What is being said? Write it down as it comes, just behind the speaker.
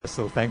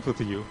so thankful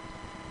to you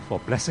for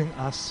blessing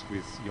us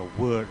with your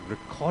word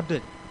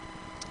recorded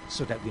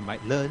so that we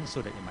might learn,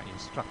 so that it might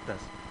instruct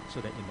us,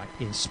 so that it might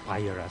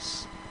inspire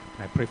us.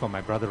 And I pray for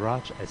my brother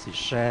Raj as he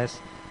shares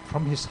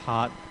from his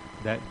heart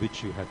that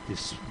which you have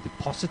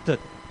deposited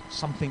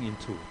something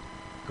into.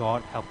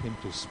 God, help him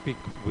to speak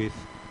with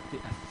the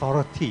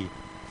authority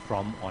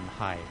from on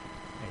high,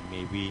 and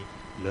may we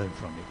learn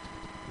from it.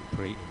 We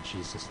pray in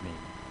Jesus' name.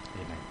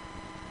 Amen.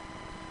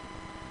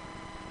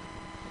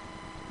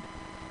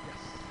 Yes.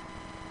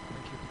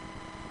 Thank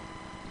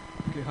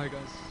you. Okay, hi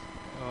guys.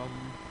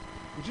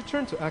 Would you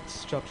turn to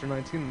Acts chapter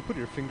 19 and put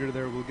your finger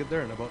there? We'll get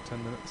there in about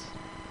 10 minutes.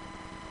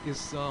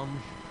 Is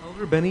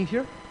Elder Benny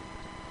here?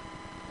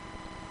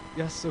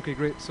 Yes, okay,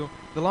 great. So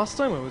the last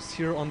time I was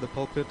here on the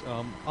pulpit,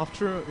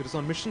 after it was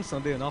on Mission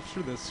Sunday and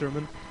after the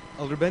sermon,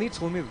 Elder Benny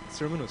told me that the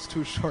sermon was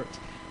too short.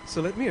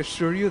 So let me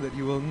assure you that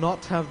you will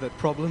not have that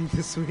problem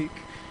this week.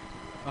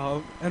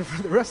 And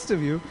for the rest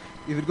of you,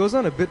 if it goes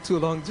on a bit too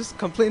long, just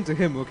complain to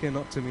him, okay,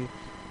 not to me.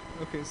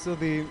 Okay, so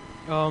the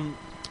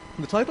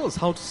title is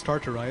How to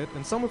Start a Riot,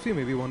 and some of you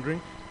may be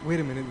wondering, wait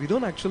a minute, we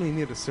don't actually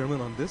need a sermon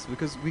on this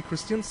because we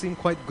Christians seem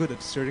quite good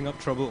at stirring up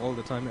trouble all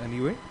the time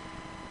anyway.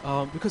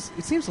 Because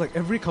it seems like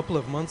every couple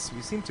of months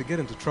we seem to get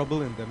into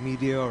trouble in the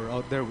media or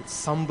out there with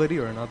somebody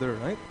or another,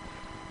 right?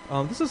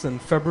 This was in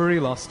February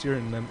last year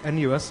in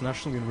NUS,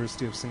 National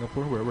University of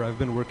Singapore, where I've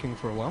been working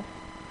for a while.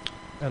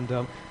 And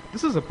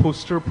this is a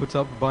poster put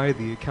up by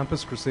the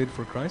Campus Crusade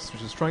for Christ,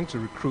 which is trying to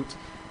recruit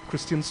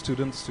Christian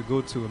students to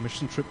go to a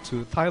mission trip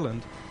to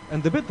Thailand.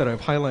 And the bit that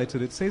I've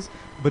highlighted, it says,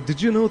 "But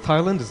did you know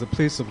Thailand is a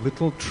place of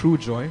little true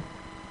joy?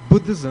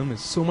 Buddhism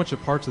is so much a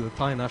part of the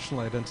Thai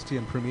national identity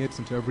and permeates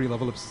into every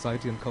level of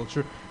society and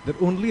culture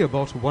that only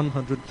about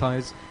 100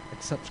 Thais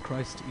accept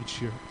Christ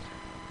each year."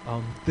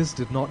 This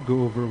did not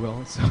go over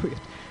well, so it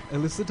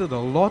elicited a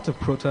lot of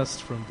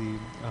protest from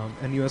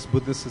the NUS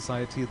Buddhist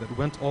Society that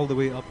went all the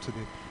way up to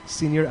the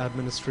senior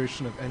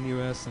administration of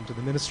NUS and to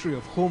the Ministry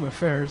of Home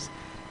Affairs.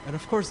 And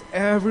of course,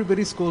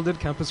 everybody scolded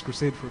Campus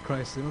Crusade for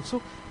Christ.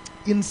 So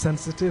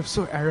insensitive,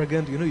 so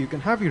arrogant. You can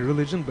have your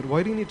religion, but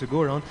why do you need to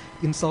go around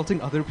insulting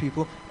other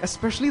people,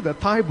 especially the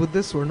Thai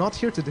Buddhists who are not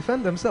here to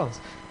defend themselves?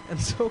 And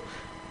so,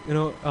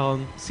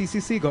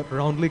 CCC got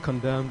roundly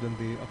condemned, and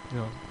they,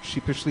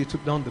 sheepishly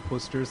took down the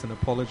posters and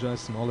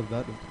apologized and all of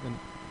that, and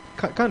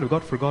kind of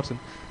got forgotten.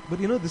 But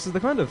this is the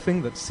kind of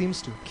thing that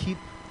seems to keep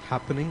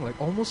happening, like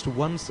almost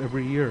once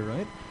every year,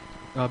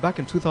 right? Back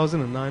in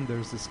 2009, there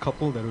was this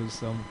couple that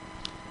was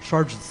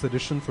charged with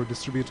sedition for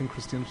distributing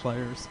Christian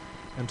flyers.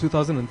 In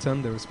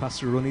 2010, there was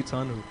Pastor Roni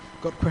Tan, who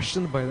got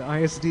questioned by the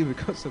ISD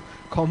because of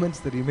comments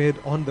that he made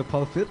on the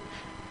pulpit.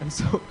 And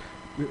so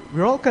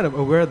we're all kind of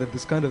aware that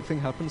this kind of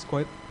thing happens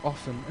quite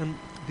often. And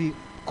the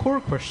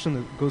core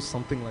question goes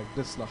something like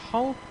this: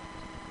 how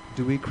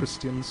do we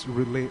Christians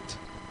relate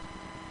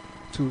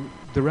to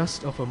the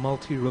rest of a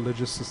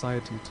multi-religious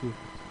society, to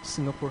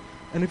Singapore?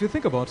 And if you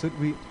think about it,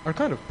 we are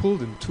kind of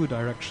pulled in two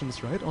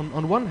directions, right?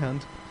 On one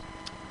hand,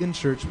 in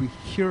church, we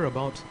hear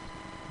about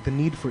the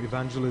need for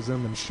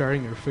evangelism and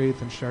sharing your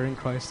faith and sharing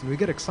Christ, and we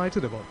get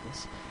excited about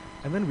this.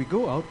 And then we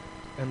go out,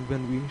 and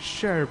when we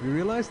share, we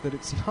realize that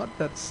it's not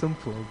that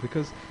simple,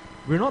 because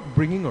we're not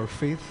bringing our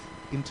faith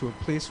into a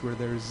place where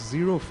there is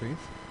zero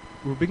faith.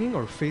 We're bringing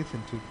our faith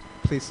into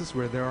places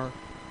where there are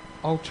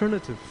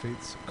alternative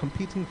faiths,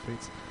 competing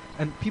faiths,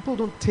 and people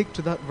don't take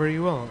to that very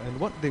well. And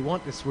what they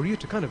want is for you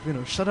to kind of,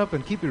 shut up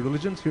and keep your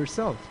religion to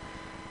yourself.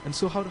 And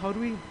so how do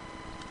we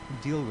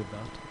deal with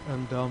that?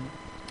 And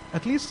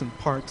at least in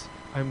part,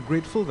 I'm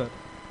grateful that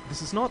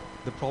this is not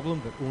the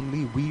problem that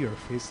only we are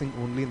facing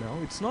only now.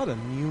 It's not a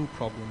new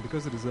problem,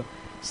 because it is the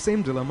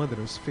same dilemma that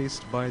was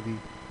faced by the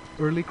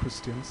early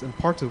Christians, and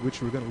part of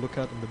which we're going to look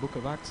at in the book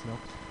of Acts now.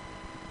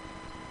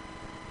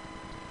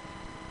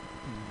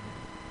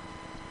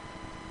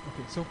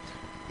 Okay, so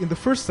in the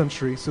first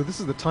century, so this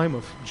is the time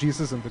of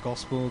Jesus and the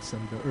Gospels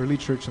and the early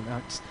church in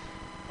Acts,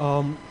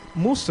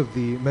 most of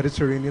the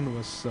Mediterranean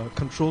was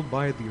controlled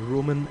by the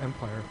Roman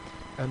Empire.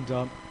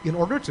 And in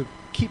order to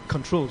keep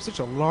control of such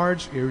a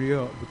large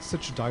area with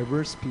such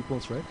diverse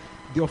peoples, right,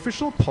 the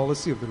official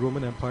policy of the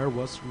Roman Empire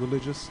was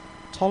religious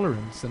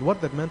tolerance. And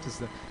what that meant is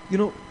that,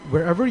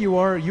 wherever you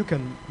are, you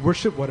can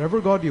worship whatever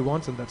God you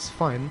want, and that's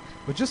fine,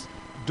 but just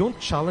don't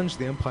challenge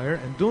the empire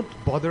and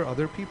don't bother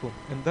other people.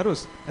 And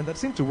that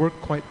seemed to work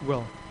quite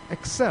well,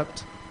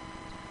 except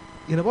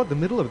in about the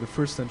middle of the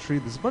first century,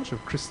 this bunch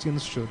of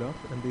Christians showed up,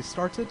 and they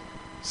started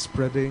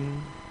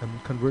spreading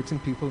and converting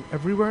people.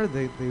 Everywhere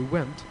they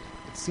went,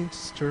 it seemed to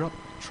stir up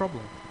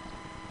trouble.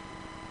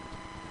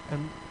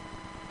 And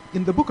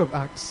in the book of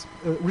Acts,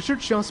 Richard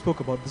Chia spoke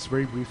about this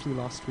very briefly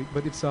last week,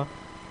 but it's a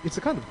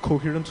kind of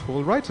coherent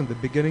whole. Right in the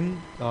beginning,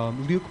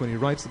 Luke, when he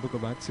writes the book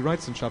of Acts, he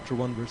writes in chapter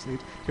 1, verse 8,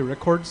 he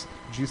records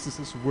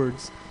Jesus'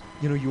 words,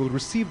 you will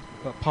receive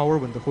power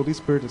when the Holy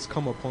Spirit has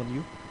come upon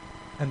you,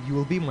 and you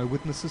will be my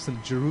witnesses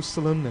in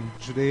Jerusalem and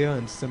Judea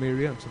and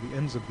Samaria and to the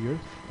ends of the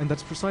earth. And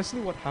that's precisely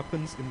what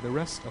happens in the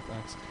rest of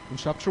Acts. In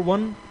chapter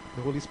 1,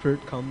 the Holy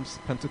Spirit comes,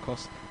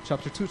 Pentecost.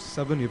 Chapter 2 to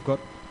 7, you've got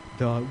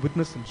the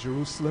witness in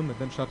Jerusalem, and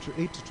then chapter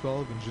 8 to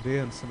 12 in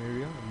Judea and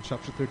Samaria, and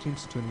chapter 13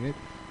 to 28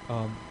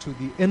 to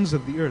the ends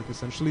of the earth,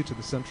 essentially to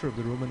the center of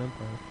the Roman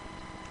Empire.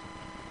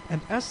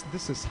 And as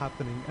this is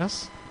happening,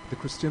 as the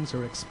Christians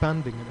are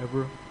expanding in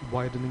ever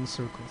widening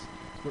circles,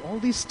 there are all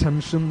these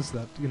tensions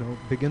that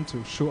begin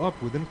to show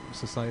up within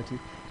society.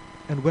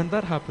 And when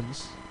that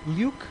happens,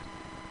 Luke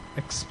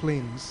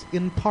explains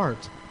in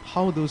part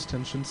how those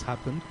tensions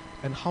happened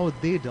and how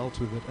they dealt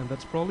with it, and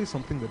that's probably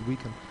something that we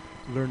can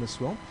learn as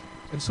well.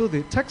 And so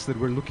the text that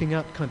we're looking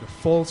at kind of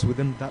falls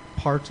within that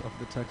part of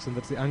the text, and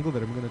that's the angle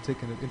that I'm going to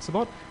take in it. It's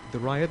about the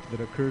riot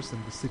that occurs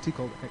in the city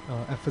called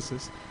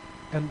Ephesus.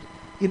 And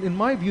in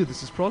my view,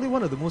 this is probably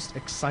one of the most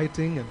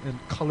exciting and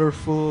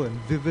colorful and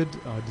vivid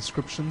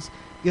descriptions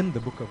in the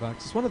book of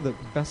Acts. It's one of the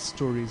best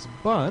stories,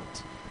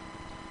 but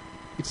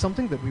it's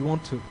something that we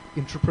want to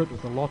interpret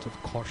with a lot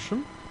of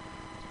caution,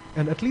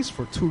 and at least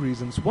for two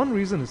reasons. One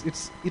reason is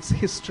it's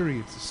history,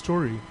 it's a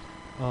story.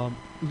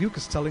 Luke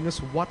is telling us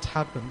what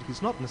happened.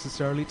 He's not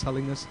necessarily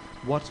telling us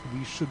what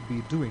we should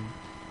be doing.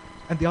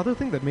 And the other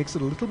thing that makes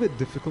it a little bit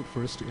difficult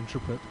for us to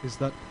interpret is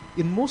that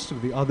in most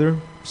of the other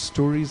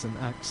stories and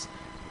Acts,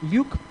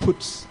 Luke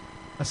puts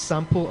a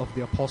sample of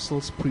the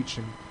apostles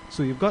preaching.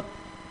 So you've got,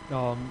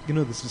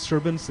 this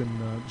disturbance in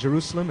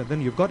Jerusalem, and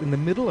then you've got in the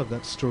middle of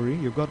that story,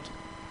 you've got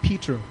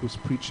Peter who's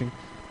preaching,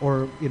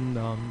 or in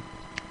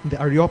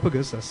the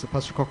Areopagus, as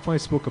Pastor Kokfai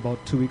spoke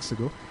about 2 weeks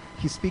ago,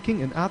 he's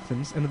speaking in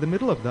Athens, and in the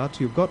middle of that,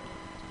 you've got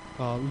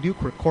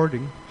Luke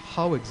recording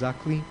how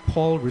exactly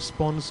Paul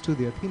responds to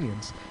the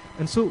Athenians.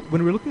 And so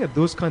when we're looking at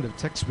those kind of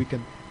texts, we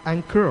can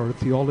anchor our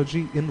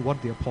theology in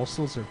what the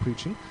apostles are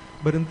preaching.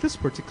 But in this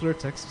particular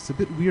text, it's a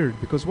bit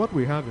weird, because what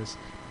we have is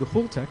the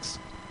whole text,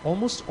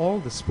 almost all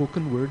the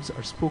spoken words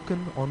are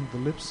spoken on the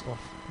lips of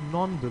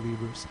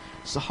non-believers.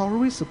 So how are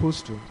we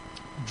supposed to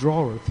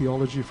draw our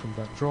theology from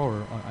that, draw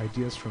our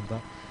ideas from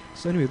that?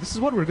 So anyway, this is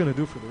what we're going to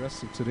do for the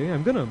rest of today.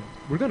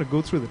 We're going to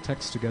go through the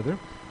text together,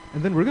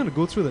 and then we're going to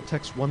go through the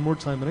text one more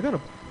time,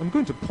 and I'm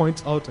going to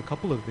point out a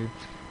couple of the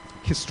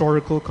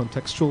historical,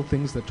 contextual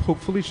things that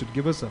hopefully should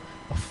give us a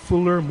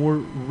fuller, more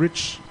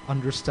rich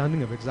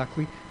understanding of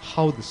exactly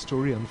how the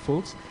story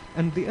unfolds.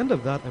 And at the end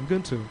of that, I'm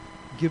going to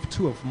give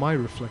two of my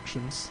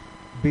reflections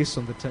based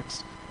on the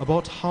text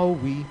about how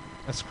we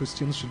as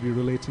Christians should be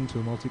relating to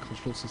a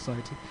multicultural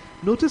society.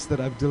 Notice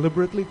that I've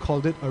deliberately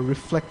called it a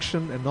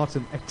reflection and not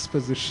an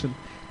exposition,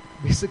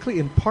 basically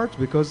in part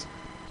because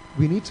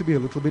we need to be a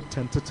little bit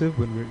tentative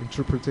when we're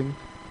interpreting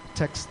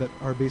texts that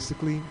are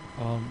basically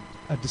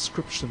a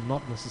description,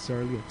 not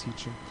necessarily a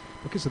teaching.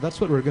 Okay, so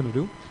that's what we're going to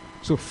do.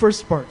 So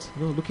first part,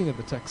 looking at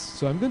the text.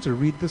 So I'm going to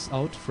read this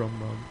out from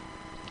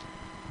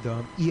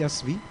the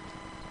ESV.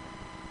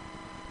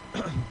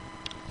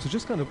 So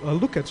just kind of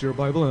look at your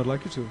Bible, and I'd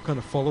like you to kind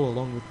of follow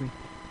along with me.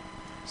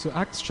 So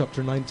Acts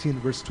chapter 19,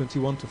 verse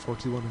 21 to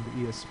 41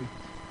 in the ESV.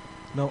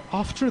 Now,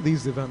 after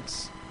these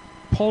events,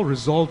 Paul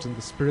resolved in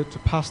the Spirit to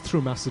pass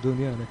through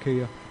Macedonia and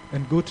Achaia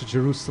and go to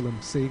Jerusalem,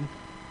 saying,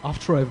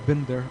 "After I've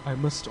been there, I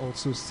must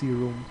also see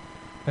Rome."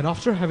 And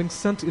after having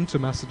sent into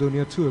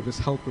Macedonia two of his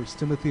helpers,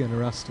 Timothy and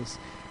Erastus,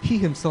 he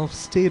himself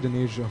stayed in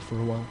Asia for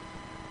a while.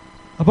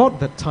 About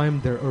that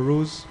time there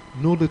arose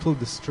no little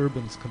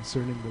disturbance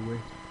concerning the way.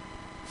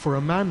 For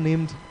a man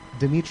named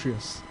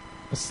Demetrius,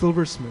 a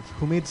silversmith,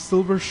 who made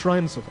silver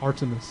shrines of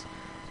Artemis,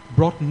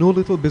 brought no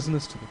little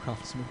business to the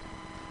craftsmen.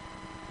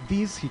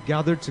 These he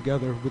gathered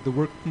together with the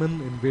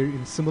workmen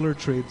in similar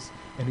trades,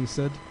 and he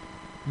said,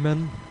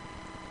 "Men,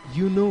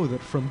 you know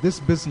that from this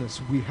business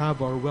we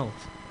have our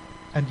wealth.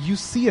 And you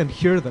see and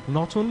hear that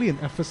not only in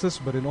Ephesus,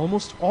 but in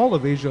almost all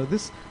of Asia,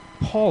 this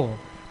Paul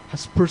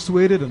has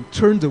persuaded and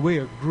turned away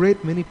a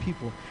great many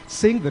people,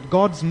 saying that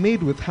gods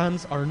made with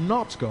hands are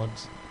not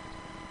gods.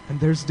 And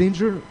there's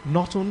danger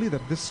not only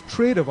that this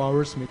trade of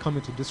ours may come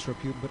into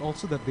disrepute, but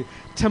also that the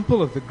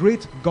temple of the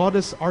great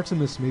goddess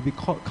Artemis may be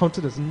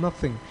counted as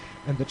nothing,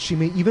 and that she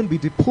may even be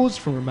deposed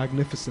from her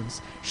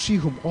magnificence, she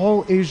whom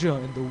all Asia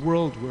and the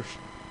world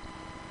worship."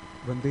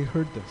 When they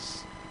heard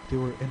this, they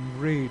were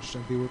enraged,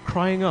 and they were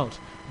crying out,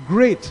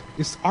 "Great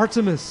is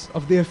Artemis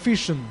of the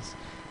Ephesians!"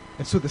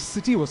 And so the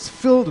city was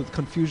filled with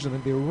confusion,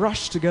 and they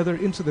rushed together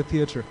into the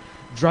theater,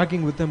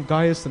 dragging with them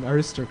Gaius and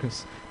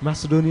Aristarchus,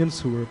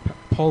 Macedonians who were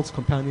Paul's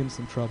companions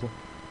in travel.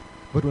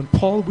 But when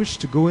Paul wished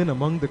to go in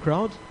among the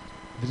crowd,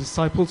 the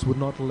disciples would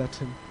not let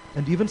him.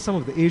 And even some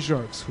of the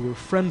Asiarchs, who were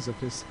friends of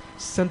his,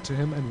 sent to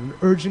him and were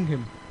urging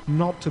him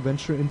not to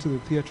venture into the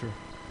theater.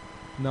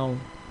 Now,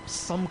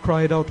 some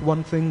cried out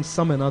one thing,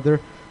 some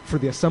another, for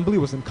the assembly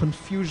was in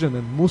confusion,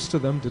 and most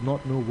of them did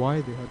not know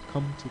why they had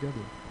come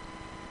together.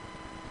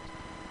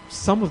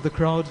 Some of the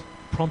crowd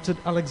prompted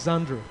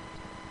Alexander,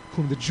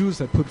 whom the Jews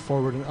had put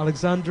forward, and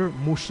Alexander,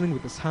 motioning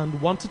with his hand,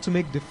 wanted to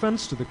make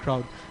defense to the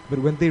crowd. But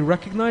when they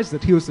recognized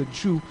that he was a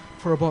Jew,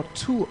 for about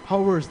 2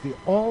 hours they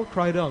all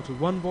cried out with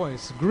one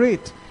voice,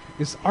 "Great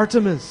is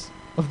Artemis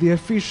of the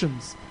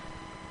Ephesians!"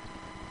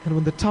 And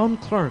when the town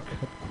clerk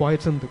had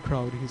quietened the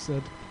crowd, he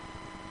said,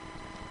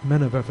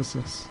 "Men of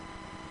Ephesus,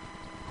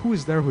 Who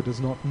is there who does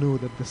not know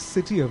that the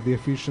city of the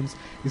Ephesians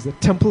is the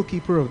temple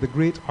keeper of the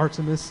great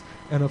Artemis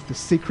and of the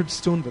sacred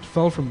stone that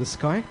fell from the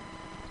sky?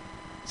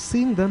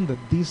 Seeing then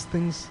that these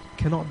things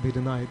cannot be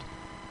denied,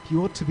 he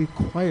ought to be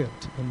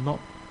quiet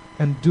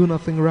and do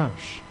nothing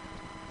rash.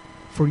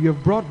 For you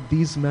have brought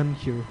these men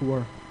here who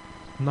are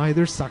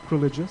neither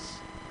sacrilegious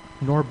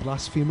nor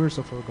blasphemers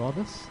of our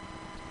goddess.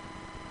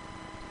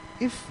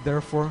 If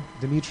therefore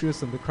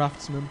Demetrius and the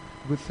craftsmen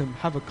with him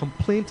have a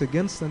complaint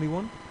against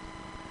anyone,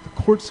 the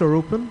courts are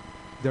open,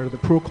 there are the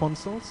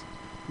proconsuls.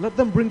 Let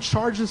them bring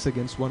charges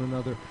against one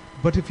another.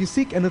 But if you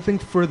seek anything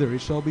further,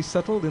 it shall be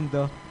settled in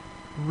the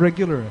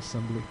regular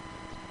assembly.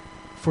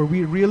 For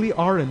we really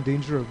are in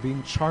danger of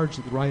being charged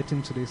with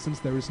rioting today, since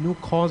there is no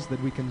cause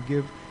that we can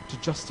give to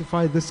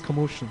justify this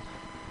commotion.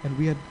 And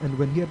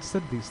when he had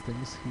said these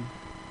things, he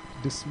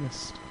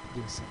dismissed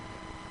the assembly.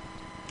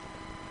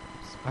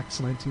 It's Acts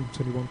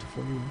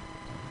 19:21-41.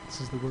 This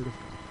is the word of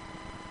God.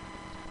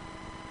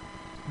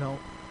 Now,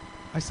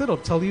 I said I'll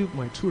tell you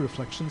my two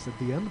reflections at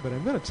the end, but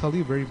I'm going to tell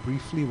you very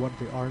briefly what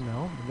they are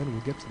now, and then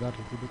we'll get to that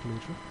a little bit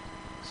later.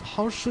 So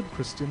how should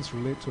Christians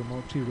relate to a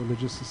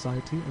multi-religious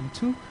society? And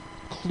two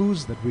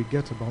clues that we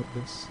get about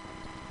this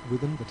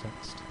within the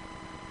text.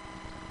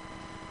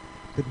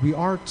 That we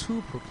are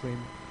to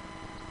proclaim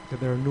that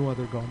there are no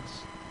other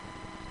gods,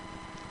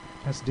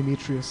 as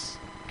Demetrius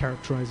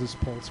characterizes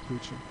Paul's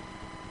preaching.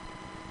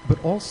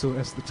 But also,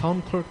 as the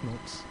town clerk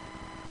notes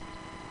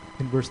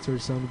in verse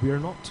 37, we are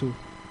not to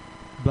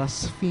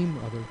blaspheme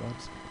other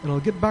gods. And I'll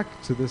get back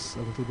to this a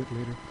little bit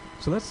later.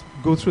 So let's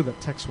go through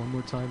that text one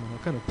more time, and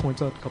I'll kind of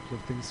point out a couple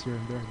of things here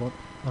and there about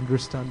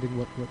understanding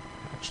what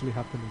actually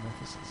happened in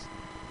Ephesus.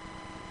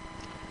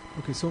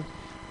 Okay, so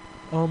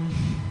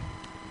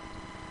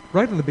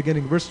right in the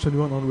beginning, verse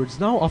 21 onwards,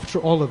 now after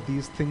all of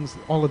these things,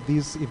 all of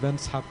these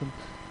events happen,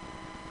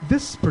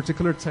 this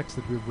particular text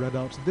that we've read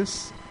out,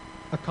 this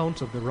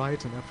account of the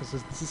riot in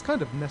Ephesus, this is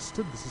kind of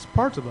nested. This is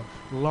part of a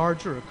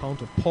larger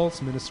account of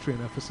Paul's ministry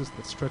in Ephesus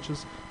that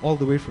stretches all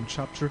the way from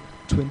chapter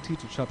 20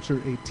 to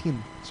chapter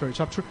 18. Sorry,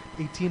 chapter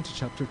 18 to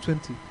chapter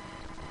 20.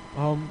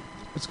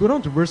 Let's go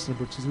down to verse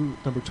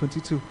number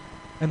 22.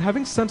 And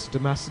having sent to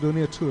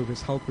Macedonia 2 of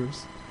his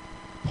helpers,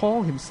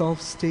 Paul himself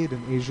stayed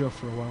in Asia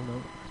for a while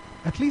now.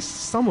 At least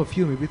some of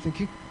you may be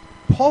thinking,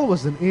 Paul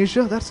was in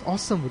Asia? That's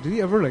awesome. Did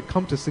he ever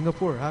come to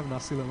Singapore or have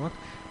nasi lemak?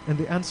 And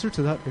the answer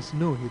to that is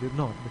no, he did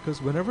not.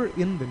 Because whenever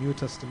in the New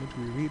Testament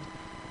we read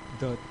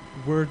the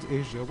word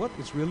Asia, what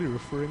it's really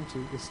referring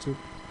to is to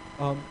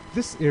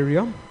this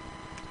area,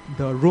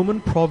 the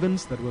Roman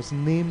province that was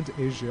named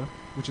Asia,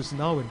 which is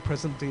now in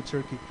present-day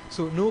Turkey.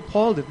 So no,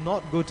 Paul did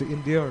not go to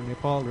India or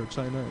Nepal or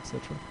China,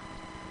 etc.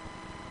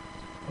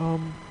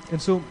 And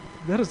so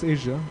that is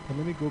Asia. And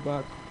let me go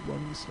back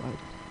one slide.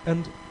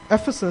 And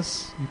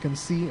Ephesus, you can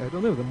see, I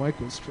don't know if the mic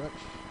will stretch.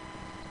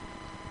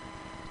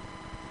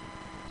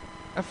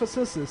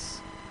 Ephesus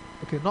is,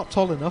 not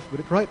tall enough, but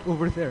it's right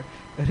over there.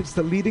 And it's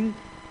the leading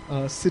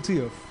city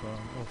of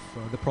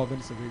the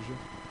province of Asia.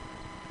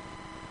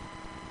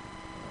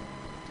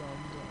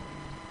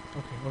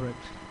 Okay, all right.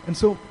 And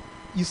so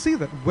you see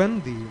that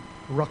when the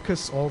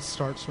ruckus all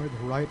starts, right,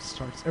 the riot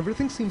starts,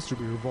 everything seems to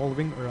be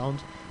revolving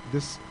around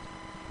this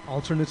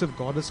alternative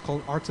goddess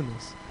called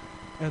Artemis.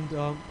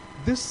 And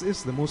this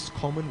is the most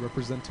common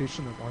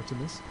representation of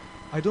Artemis.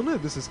 I don't know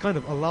if this is kind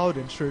of allowed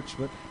in church,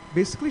 but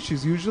basically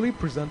she's usually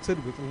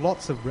presented with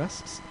lots of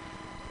breasts.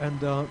 And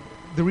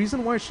the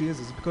reason why she is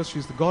because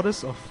she's the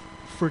goddess of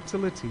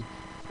fertility.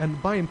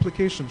 And by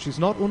implication, she's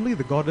not only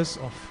the goddess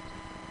of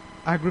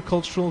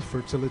agricultural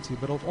fertility,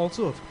 but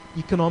also of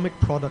economic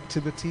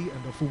productivity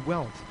and of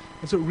wealth.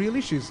 And so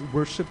really she's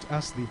worshipped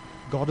as the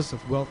goddess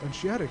of wealth. And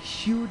she had a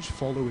huge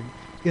following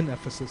in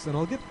Ephesus. And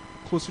I'll get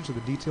closer to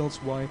the details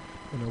why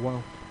in a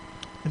while.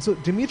 And so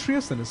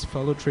Demetrius and his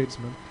fellow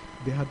tradesmen,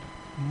 they had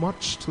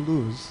much to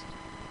lose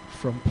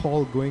from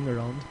Paul going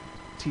around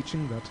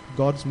teaching that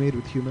gods made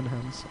with human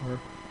hands are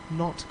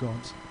not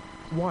gods.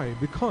 Why?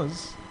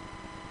 Because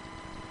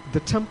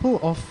the temple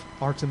of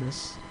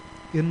Artemis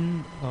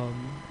in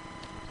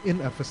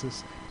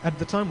Ephesus at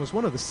the time was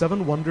one of the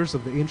 7 wonders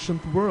of the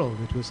ancient world.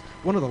 It was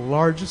one of the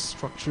largest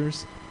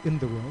structures in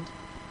the world.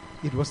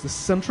 It was the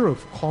center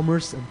of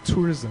commerce and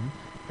tourism,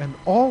 and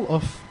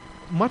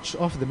much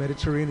of the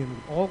Mediterranean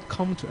would all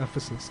come to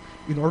Ephesus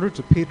in order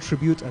to pay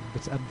tribute at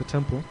the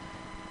temple.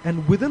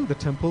 And within the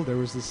temple there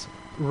was this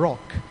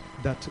rock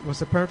that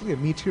was apparently a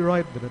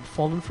meteorite that had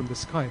fallen from the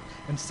sky.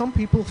 And some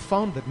people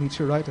found that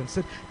meteorite and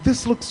said,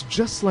 this looks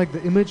just like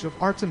the image of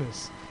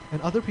Artemis.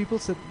 And other people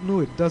said, no,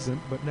 it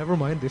doesn't, but never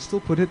mind, they still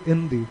put it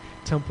in the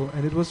temple,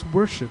 and it was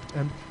worshipped.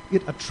 And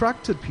it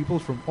attracted people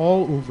from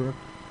all over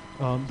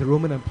the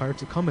Roman Empire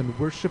to come and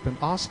worship and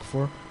ask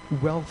for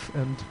wealth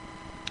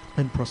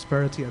and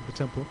prosperity at the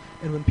temple.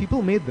 And when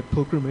people made the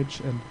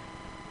pilgrimage and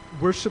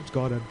worshipped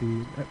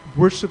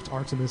worshipped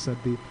Artemis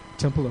at the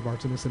temple of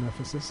Artemis in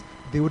Ephesus,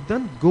 they would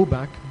then go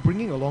back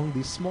bringing along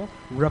these small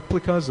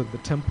replicas of the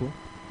temple,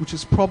 which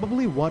is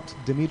probably what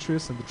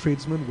Demetrius and the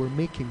tradesmen were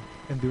making,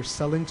 and they're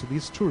selling to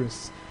these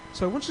tourists.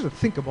 So I want you to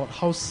think about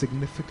how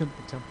significant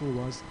the temple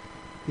was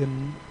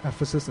in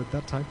Ephesus at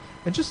that time.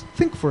 And just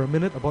think for a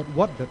minute about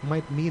what that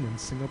might mean in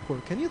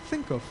Singapore. Can you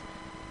think of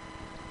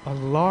a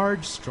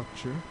large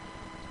structure,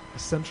 a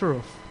center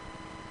of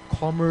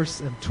commerce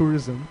and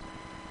tourism,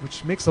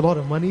 which makes a lot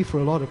of money for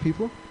a lot of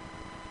people?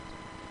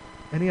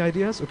 Any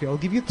ideas? Okay, I'll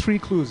give you 3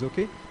 clues,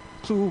 okay?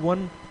 Clue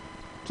 1,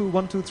 2,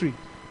 3.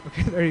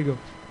 Okay, there you go.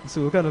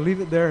 So we'll kind of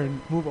leave it there and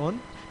move on,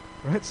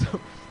 right? So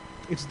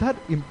it's that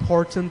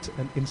important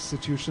an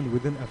institution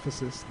within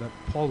Ephesus that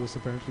Paul was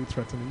apparently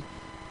threatening.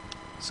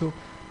 So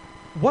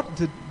what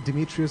did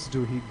Demetrius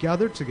do? He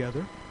gathered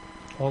together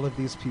all of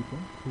these people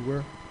who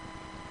were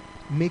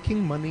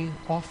making money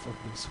off of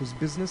this, whose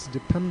business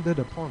depended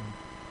upon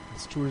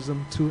this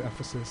tourism to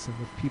Ephesus, and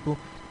with people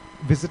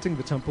visiting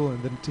the temple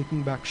and then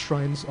taking back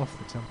shrines off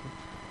the temple.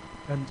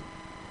 And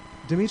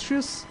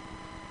Demetrius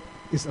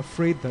is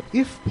afraid that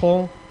if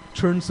Paul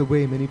turns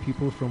away many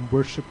people from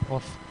worship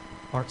of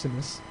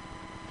Artemis,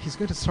 he's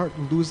going to start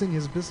losing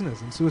his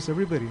business, and so is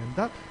everybody. And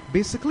that,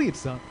 basically,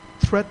 it's a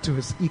threat to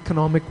his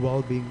economic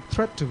well-being,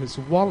 threat to his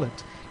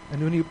wallet.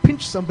 And when you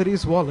pinch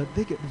somebody's wallet,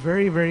 they get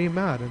very, very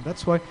mad. And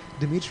that's why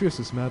Demetrius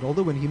is mad.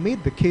 Although when he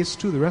made the case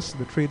to the rest of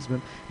the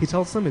tradesmen, he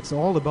tells them it's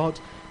all about,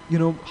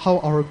 how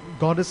our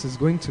goddess is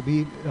going to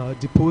be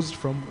deposed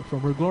from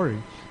her glory.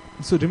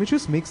 And so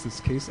Demetrius makes this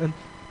case. And,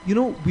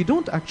 we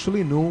don't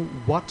actually know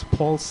what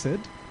Paul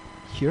said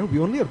here. We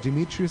only have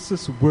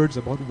Demetrius' words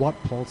about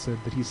what Paul said,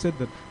 that he said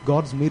that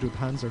gods made with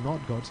hands are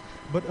not gods.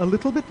 But a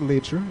little bit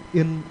later,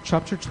 in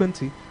chapter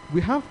 20, we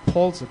have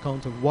Paul's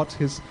account of what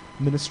his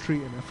ministry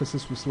in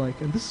Ephesus was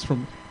like. And this is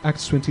from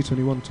Acts 20,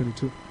 21,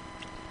 22.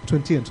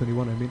 20 and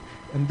 21, I mean.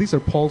 And these are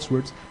Paul's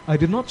words. I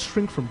did not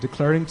shrink from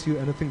declaring to you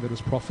anything that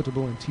was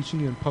profitable and teaching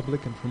you in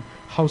public and from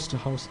house to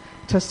house,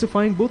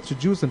 testifying both to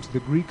Jews and to the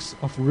Greeks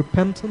of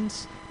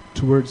repentance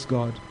towards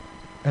God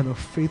and of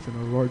faith in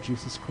our Lord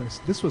Jesus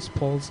Christ. This was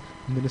Paul's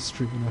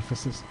ministry in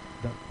Ephesus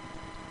that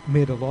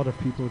made a lot of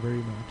people very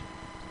mad.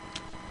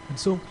 And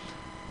so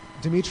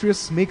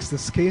Demetrius makes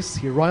this case.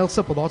 He riles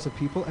up a lot of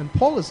people, and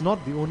Paul is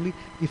not the only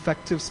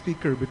effective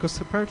speaker,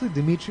 because apparently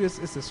Demetrius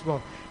is as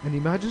well. And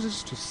he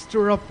manages to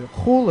stir up the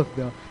whole of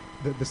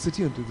the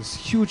city into this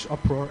huge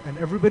uproar, and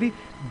everybody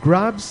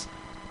grabs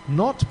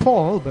not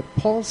Paul, but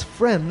Paul's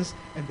friends,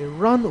 and they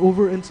run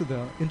over into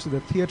the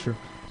theater.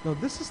 Now,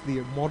 this is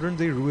the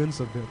modern-day ruins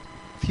of the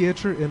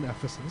theater in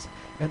Ephesus,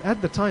 and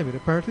at the time, it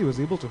apparently was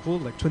able to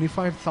hold like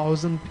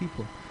 25,000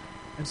 people.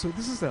 And so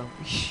this is a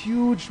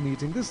huge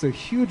meeting, this is a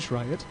huge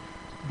riot,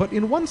 but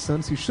in one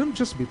sense, you shouldn't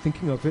just be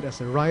thinking of it as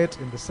a riot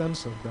in the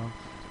sense of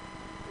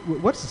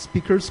what's the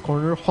speaker's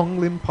corner, Hong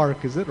Lim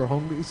Park, is it? Or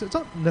it's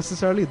not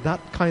necessarily that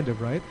kind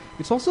of riot.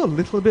 It's also a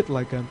little bit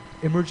like an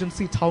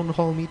emergency town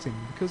hall meeting,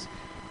 because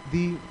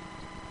the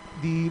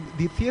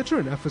theater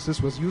in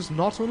Ephesus was used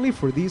not only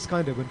for these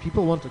kind of when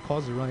people want to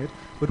cause a riot,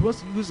 but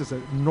was used as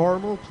a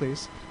normal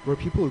place where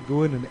people would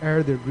go in and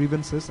air their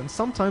grievances. And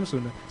sometimes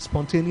when a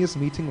spontaneous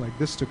meeting like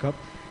this took up,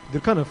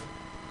 they'd kind of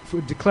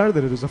declare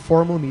that it was a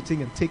formal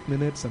meeting and take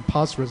minutes and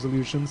pass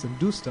resolutions and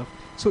do stuff.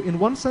 So in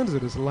one sense,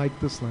 it was like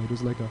this line. It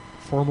was like a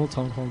formal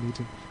town hall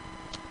meeting.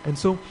 And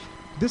so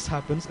this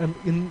happens,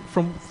 and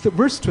from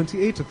verse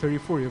 28 to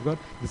 34, you've got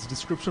this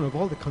description of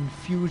all the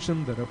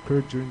confusion that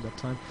occurred during that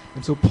time.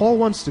 And so Paul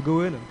wants to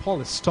go in, and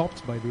Paul is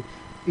stopped by the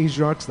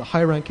Asiarchs, the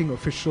high-ranking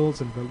officials,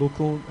 and the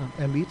local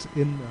elite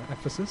in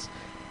Ephesus.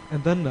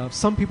 And then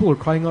some people are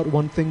crying out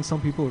one thing,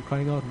 some people are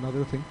crying out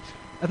another thing.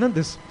 And then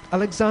this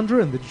Alexander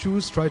and the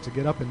Jews try to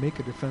get up and make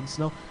a defense.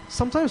 Now,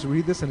 sometimes we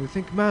read this and we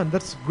think, man,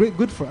 that's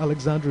good for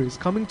Alexander. He's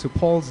coming to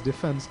Paul's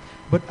defense.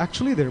 But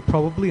actually, they're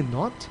probably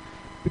not.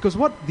 Because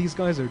what these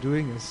guys are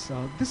doing is,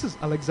 this is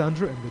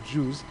Alexander and the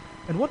Jews,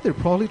 and what they're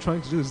probably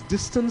trying to do is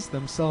distance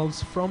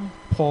themselves from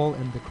Paul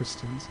and the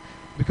Christians,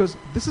 because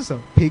this is a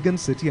pagan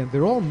city, and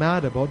they're all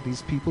mad about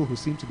these people who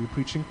seem to be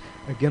preaching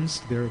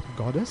against their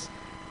goddess.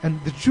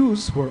 And the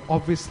Jews, who are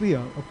obviously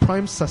a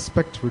prime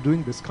suspect for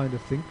doing this kind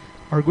of thing,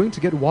 are going to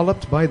get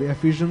walloped by the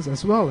Ephesians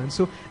as well. And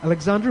so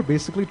Alexander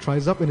basically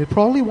tries up, and it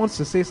probably wants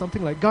to say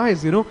something like,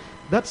 guys,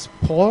 that's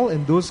Paul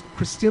and those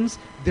Christians,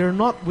 they're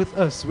not with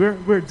us.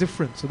 We're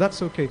different, so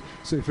that's okay.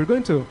 So if you're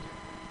going to,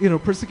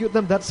 persecute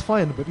them, that's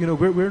fine, but,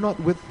 we're not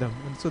with them.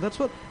 And so that's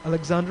what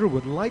Alexander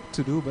would like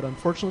to do, but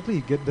unfortunately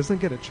he doesn't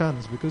get a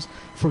chance, because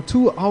for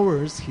 2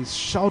 hours he's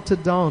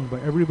shouted down by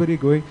everybody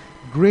going,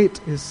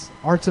 great is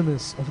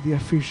Artemis of the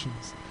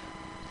Ephesians.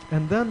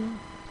 And then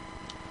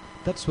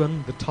that's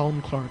when the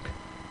town clerk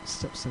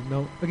steps in.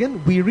 Now,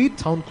 again, we read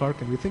town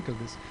clerk and we think of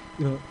this,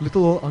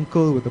 little old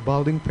uncle with a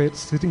balding pate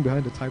sitting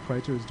behind a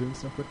typewriter is doing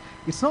stuff, but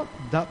it's not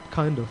that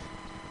kind of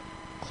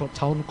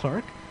town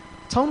clerk.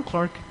 Town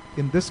clerk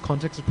in this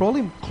context is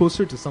probably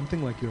closer to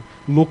something like your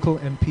local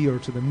MP or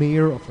to the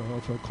mayor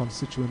of a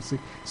constituency.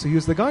 So he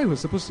was the guy who was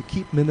supposed to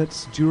keep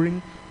minutes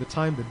during the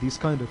time that these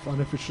kind of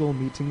unofficial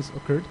meetings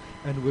occurred,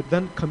 and would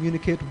then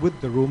communicate with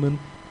the Roman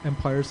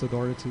Empire's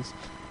authorities.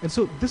 And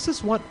so this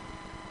is what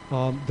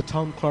the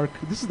town clerk,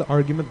 this is the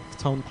argument that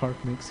the town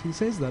clerk makes. He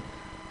says that,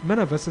 men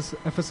of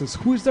Ephesus,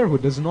 who is there who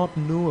does not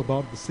know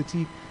about the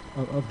city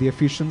of the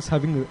Ephesians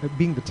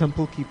being the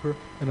temple keeper,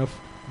 and of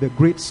the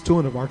great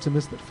stone of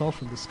Artemis that fell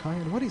from the sky.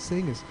 And what he's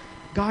saying is,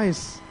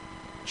 guys,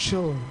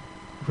 chill,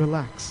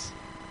 relax,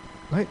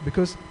 right?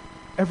 Because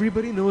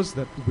everybody knows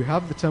that we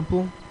have the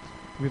temple,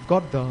 we've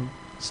got the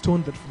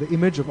stone, that the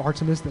image of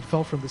Artemis that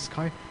fell from the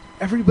sky.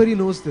 Everybody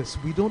knows this.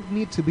 We don't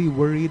need to be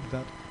worried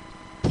that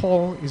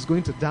Paul is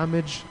going to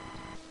damage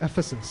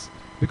Ephesus,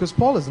 because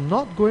Paul is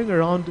not going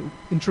around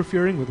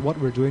interfering with what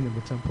we're doing in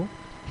the temple.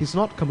 He's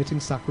not committing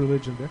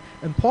sacrilege in there,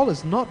 and Paul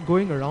is not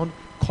going around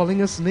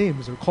calling us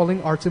names or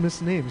calling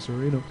Artemis names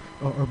or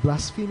or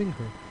blaspheming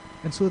her,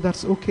 and so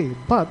that's okay.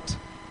 But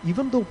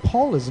even though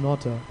Paul is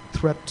not a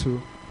threat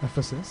to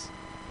Ephesus,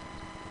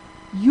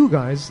 you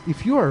guys,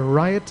 if you are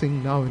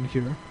rioting now in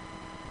here,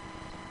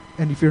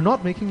 and if you're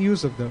not making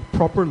use of the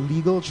proper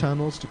legal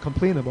channels to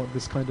complain about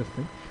this kind of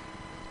thing,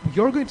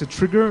 you're going to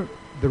trigger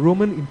the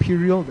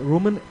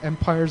Roman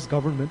Empire's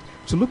government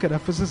to look at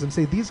Ephesus and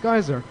say, these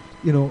guys are,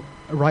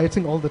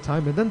 rioting all the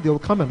time, and then they'll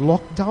come and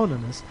lock down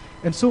on us.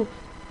 And so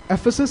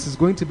Ephesus is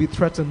going to be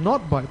threatened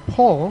not by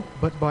Paul,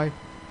 but by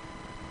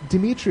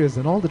Demetrius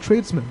and all the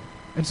tradesmen.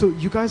 And so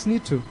you guys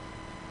need to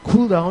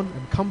cool down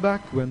and come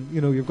back when,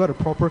 you've got a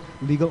proper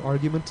legal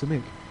argument to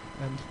make.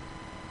 And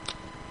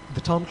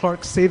the town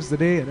clerk saves the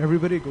day and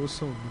everybody goes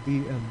home.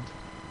 The end.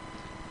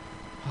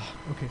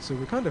 Okay, so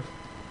we're kind of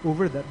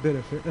over that bit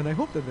of it, and I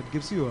hope that that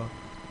gives you a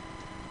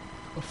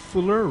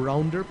fuller,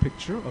 rounder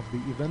picture of the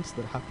events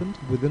that happened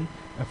within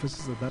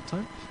Ephesus at that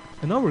time.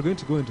 And now we're going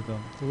to go into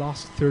the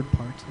last third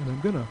part, and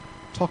I'm going to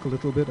talk a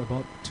little bit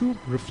about two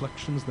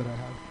reflections that I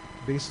have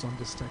based on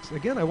this text.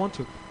 Again, I want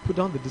to put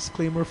down the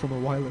disclaimer from a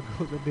while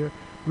ago that they're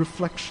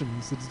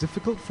reflections. It's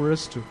difficult for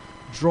us to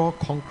draw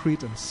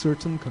concrete and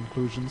certain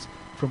conclusions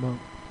from a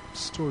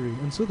story.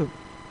 And so the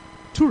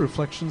two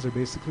reflections are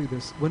basically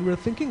this. When we're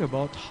thinking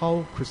about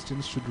how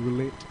Christians should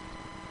relate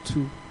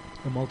to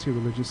a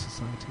multi-religious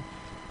society,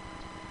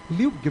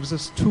 Luke gives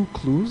us two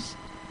clues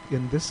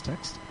in this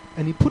text,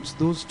 and he puts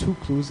those two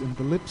clues in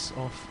the lips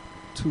of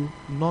two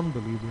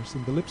non-believers,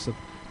 in the lips of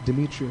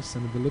Demetrius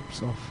and in the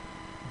lips of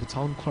the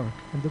town clerk.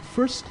 And the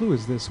first clue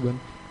is this: when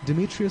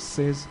Demetrius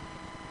says,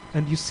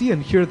 and you see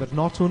and hear that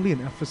not only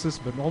in Ephesus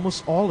but in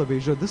almost all of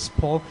Asia, this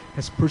Paul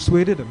has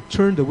persuaded and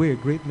turned away a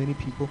great many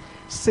people,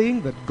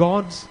 saying that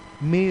gods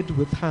made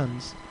with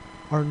hands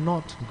are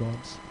not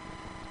gods.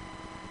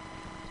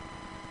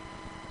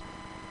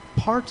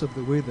 Part of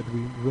the way that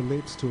we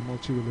relate to a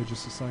multi-religious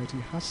society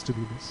has to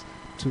be this: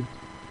 to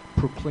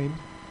proclaim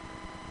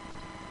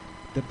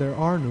that there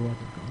are no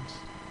other gods.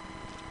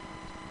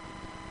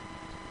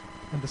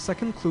 And the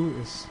second clue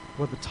is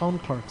what the town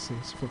clerk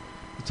says. For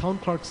the town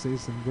clerk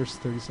says in verse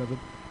 37,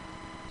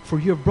 "For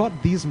you have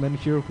brought these men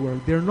here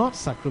they're not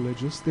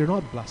sacrilegious, they're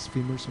not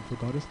blasphemers of the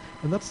goddess."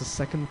 And that's the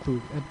second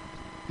clue. And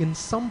in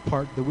some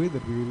part, the way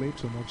that we relate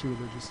to a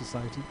multi-religious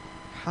society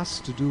has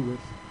to do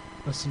with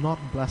us not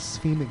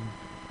blaspheming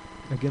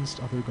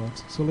against other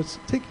gods. So let's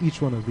take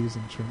each one of these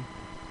in turn.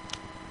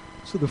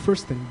 So the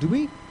first thing, do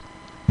we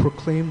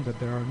proclaim that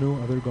there are no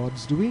other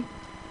gods? Do we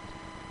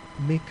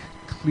make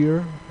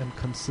clear and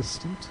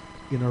consistent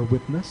in our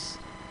witness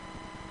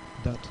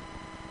that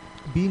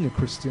being a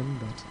Christian,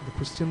 that the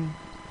Christian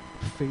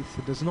faith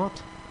does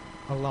not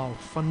allow,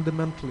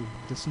 fundamentally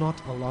does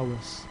not allow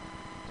us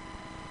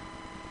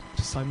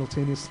to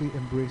simultaneously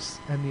embrace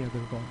any other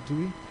God?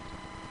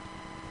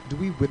 Do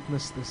we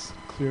witness this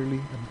clearly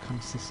and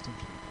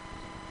consistently?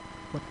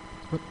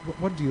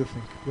 What do you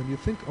think? When you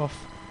think of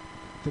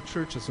the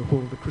church as a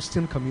whole, the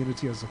Christian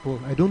community as a whole,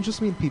 I don't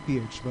just mean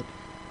PPH, but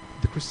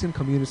the Christian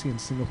community in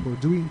Singapore,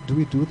 do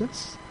we do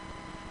this?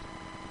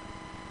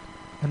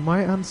 And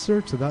my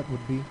answer to that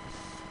would be,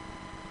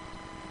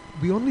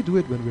 we only do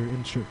it when we're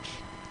in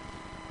church.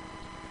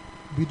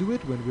 We do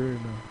it when we're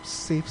in a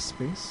safe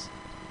space.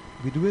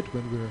 We do it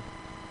when we're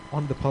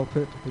on the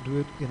pulpit. We do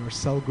it in our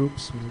cell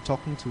groups, when we're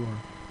talking to our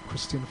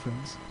Christian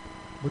friends.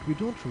 But we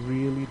don't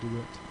really do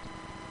it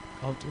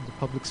out in the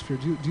public sphere.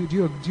 Do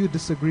you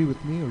disagree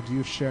with me, or do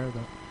you share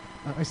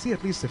that? I see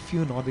at least a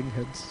few nodding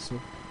heads, so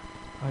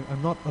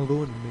I'm not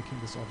alone in making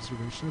this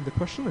observation. And the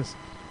question is,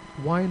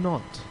 why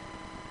not?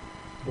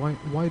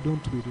 Why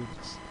don't we do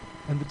this?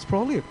 And it's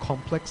probably a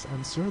complex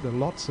answer. There are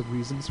lots of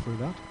reasons for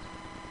that.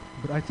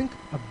 But I think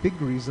a big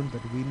reason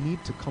that we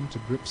need to come to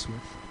grips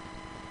with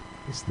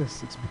is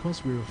this: it's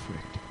because we're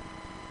afraid.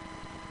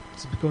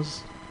 It's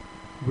because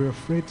we're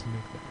afraid to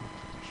make that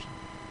declaration.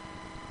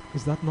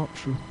 Is that not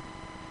true?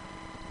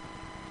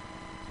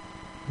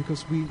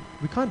 Because we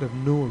kind of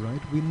know,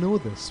 right? We know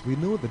this. We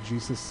know that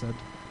Jesus said,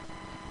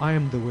 "I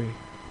am the way,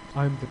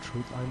 I am the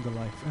truth, I am the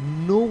life,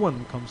 and no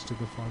one comes to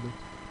the Father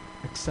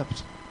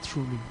except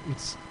through me."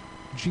 It's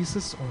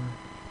Jesus or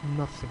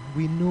nothing.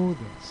 We know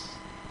this.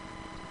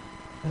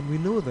 And we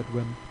know that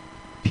when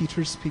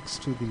Peter speaks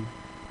to the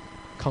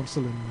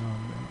council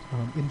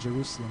in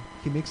Jerusalem,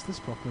 he makes this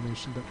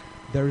proclamation that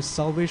there is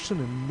salvation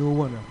in no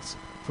one else,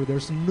 for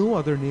there's no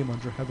other name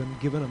under heaven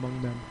given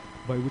among men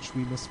by which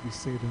we must be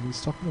saved. And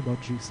he's talking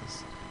about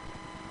Jesus.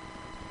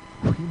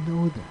 We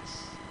know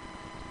this.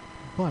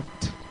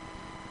 But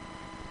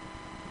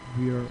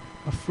we are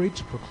afraid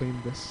to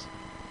proclaim this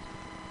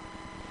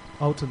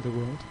out in the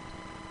world.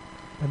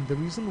 And the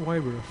reason why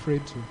we're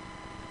afraid to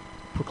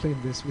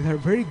proclaim this, we have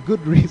very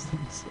good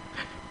reasons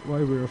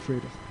why we're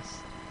afraid of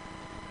this.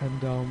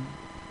 And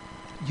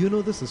you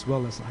know this as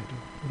well as I do.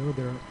 You know,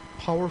 there are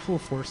powerful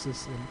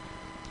forces in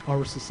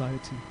our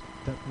society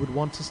that would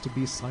want us to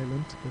be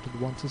silent, that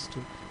would want us to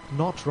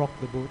not rock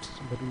the boat,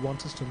 that would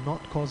want us to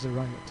not cause a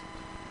riot.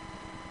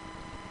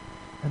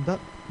 And that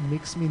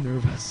makes me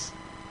nervous.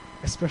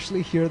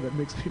 Especially here, that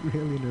makes me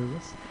really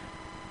nervous.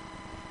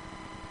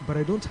 But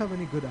I don't have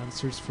any good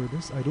answers for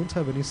this. I don't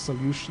have any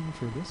solution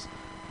for this.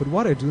 But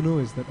what I do know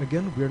is that,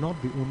 again, we're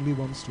not the only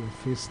ones to have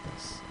faced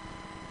this.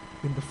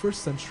 In the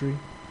first century,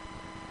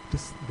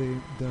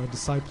 the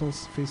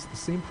disciples faced the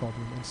same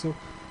problem. And so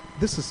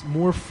this is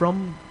more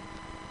from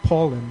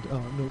Paul and,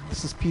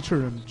 this is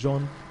Peter and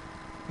John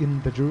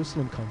in the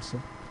Jerusalem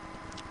Council.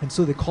 And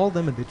so they call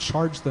them and they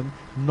charge them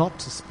not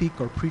to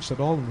speak or preach at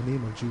all in the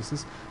name of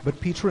Jesus.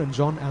 But Peter and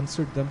John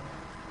answered them,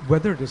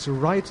 whether it is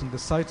right in the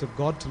sight of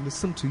God to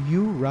listen to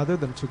you rather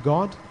than to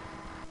God,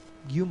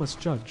 you must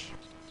judge.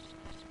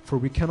 For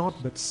we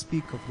cannot but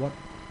speak of what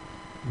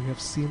we have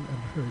seen and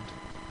heard.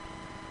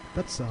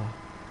 That's a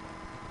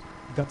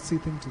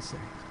gutsy thing to say.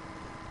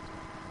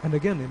 And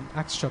again in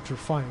Acts chapter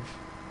 5,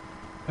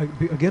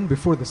 again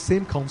before the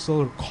same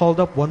council are called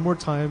up one more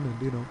time,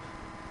 and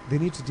they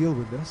need to deal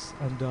with this.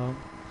 And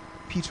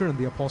Peter and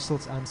the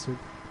apostles answered,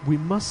 we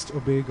must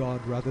obey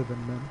God rather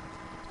than men.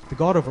 The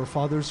God of our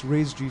fathers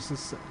raised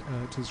Jesus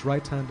to his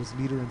right hand as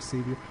leader and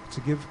savior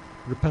to give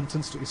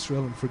repentance to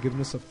Israel and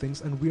forgiveness of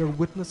things. And we are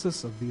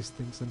witnesses of these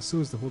things, and so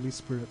is the Holy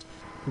Spirit,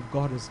 whom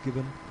God has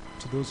given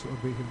to those who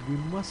obey him. We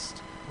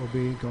must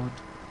obey God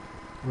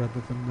rather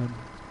than men.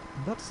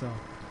 And that's a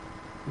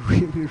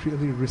really,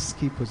 really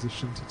risky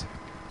position to take.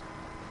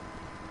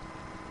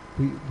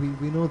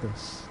 We know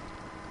this.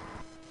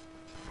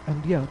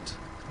 And yet,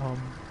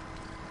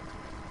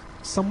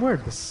 somewhere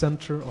at the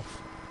center of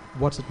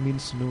what it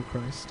means to know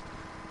Christ,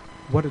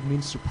 what it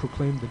means to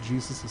proclaim that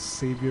Jesus is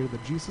Savior,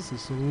 that Jesus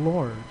is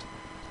Lord,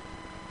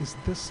 is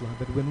this,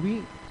 that when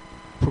we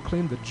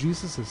proclaim that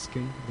Jesus is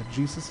King, that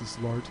Jesus is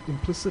Lord,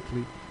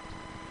 implicitly,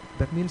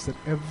 that means that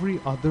every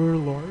other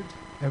Lord,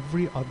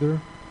 every other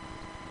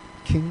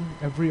King,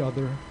 every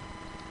other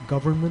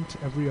government,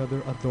 every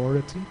other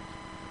authority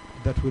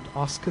that would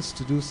ask us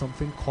to do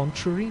something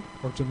contrary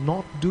or to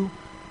not do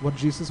what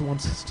Jesus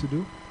wants us to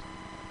do,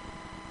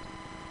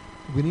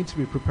 we need to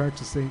be prepared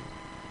to say,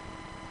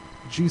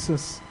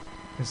 Jesus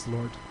is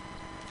Lord.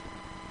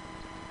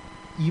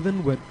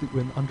 Even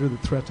when under the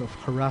threat of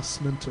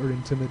harassment or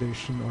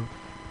intimidation or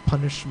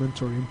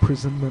punishment or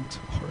imprisonment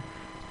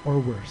or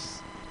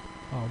worse.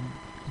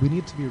 We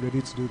need to be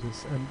ready to do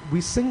this. And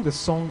we sing this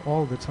song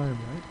all the time,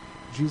 right?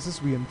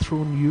 Jesus, we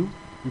enthrone you.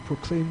 We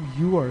proclaim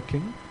you are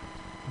King.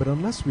 But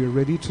unless we are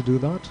ready to do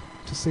that,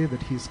 to say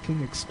that he is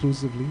King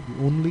exclusively,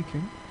 the only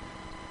King,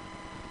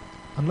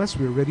 unless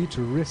we are ready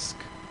to risk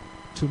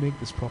to make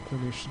this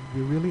proclamation,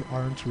 we really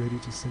aren't ready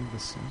to sing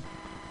this song.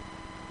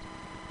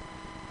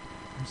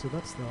 And so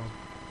that's the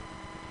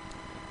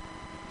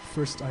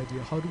first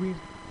idea. How do we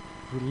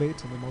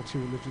relate in a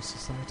multi-religious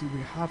society?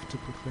 We have to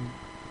proclaim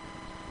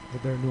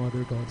that there are no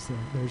other gods there.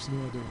 There's no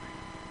other way.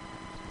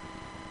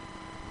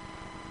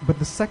 But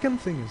the second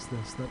thing is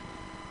this, that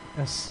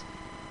as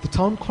the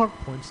town clerk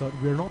points out,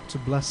 we are not to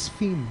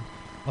blaspheme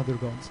other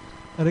gods.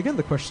 And again,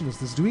 the question is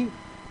this, do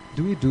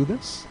we do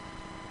this?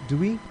 Do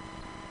we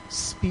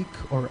speak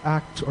or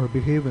act or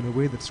behave in a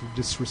way that's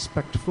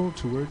disrespectful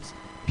towards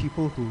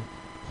people who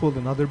hold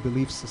another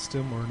belief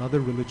system or another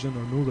religion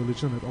or no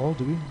religion at all?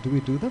 Do we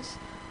do this?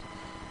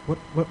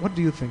 What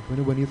do you think?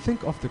 When you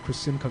think of the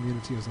Christian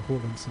community as a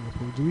whole in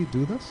Singapore, do we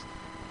do this?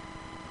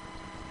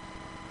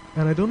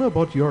 And I don't know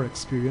about your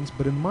experience,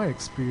 but in my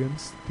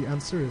experience, the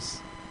answer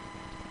is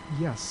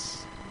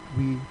yes.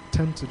 We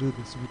tend to do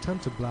this. We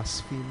tend to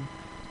blaspheme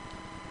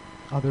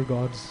other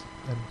gods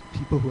and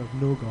people who have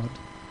no God.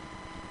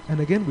 And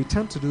again, we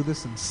tend to do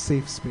this in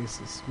safe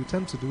spaces. We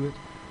tend to do it,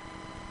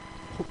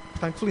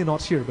 thankfully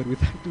not here, but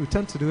we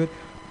tend to do it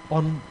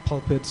on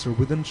pulpits or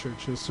within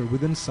churches or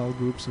within cell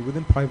groups or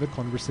within private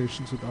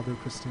conversations with other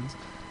Christians.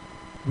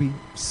 We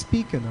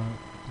speak in a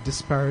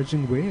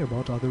disparaging way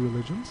about other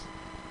religions,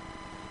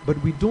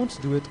 but we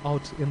don't do it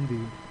out in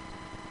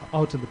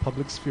the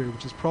public sphere,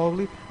 which is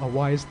probably a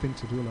wise thing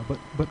to do.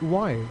 But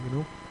why?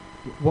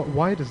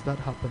 Why does that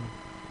happen?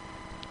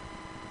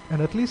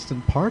 And at least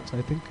in part,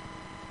 I think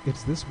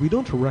it's this: we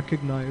don't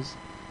recognize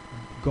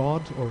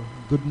God or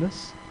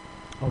goodness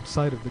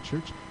outside of the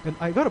church. And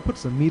I got to put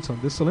some meat on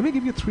this, so let me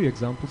give you 3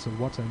 examples of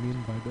what I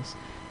mean by this.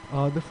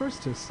 The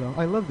first is,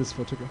 I love this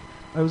photograph.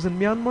 I was in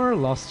Myanmar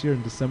last year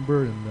in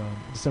December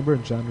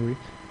and January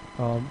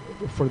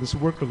for this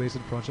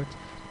work-related project,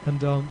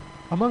 and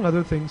among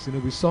other things,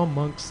 we saw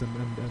monks and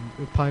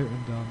Thai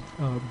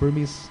and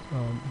Burmese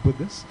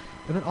Buddhists.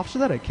 And then after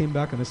that, I came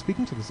back and I was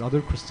speaking to this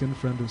other Christian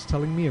friend who was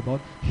telling me about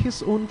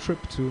his own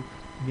trip to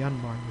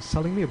Myanmar. He was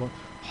telling me about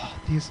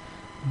these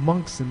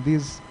monks in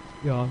these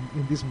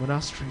in these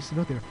monasteries,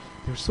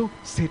 they're so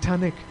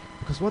satanic,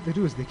 because what they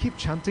do is they keep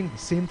chanting the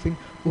same thing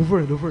over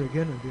and over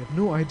again, and they have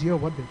no idea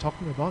what they're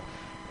talking about.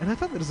 And I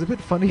thought that was a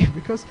bit funny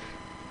because,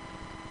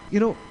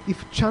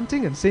 if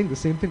chanting and saying the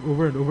same thing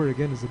over and over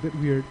again is a bit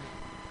weird,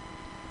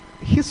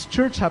 his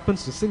church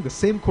happens to sing the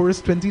same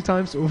chorus 20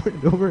 times over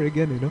and over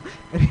again,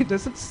 and he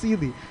doesn't see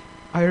the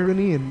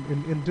irony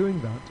in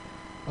doing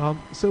that.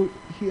 So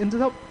he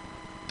ended up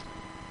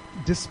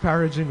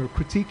disparaging or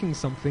critiquing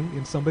something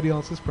in somebody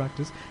else's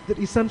practice that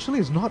essentially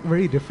is not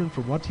very different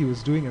from what he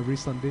was doing every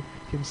Sunday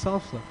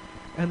himself.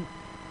 And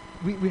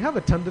we have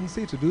a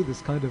tendency to do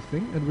this kind of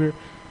thing,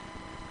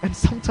 and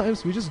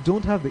sometimes we just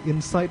don't have the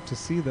insight to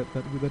see that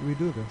we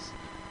do this.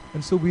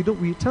 And so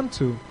we tend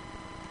to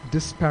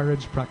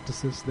disparage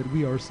practices that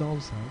we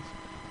ourselves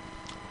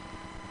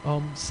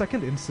have.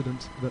 Second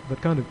incident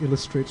that kind of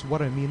illustrates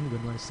what I mean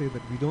when I say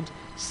that we don't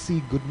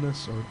see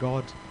goodness or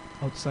God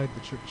outside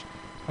the church.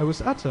 I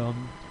was at a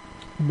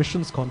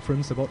missions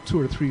conference about 2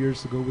 or 3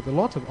 years ago with a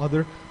lot of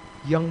other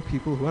young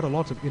people who had a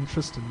lot of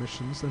interest in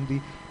missions, and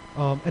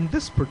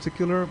this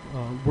particular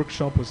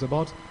workshop was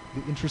about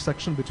the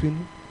intersection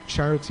between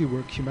charity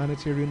work,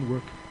 humanitarian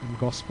work, and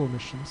gospel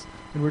missions.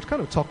 And we're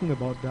kind of talking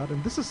about that,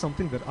 and this is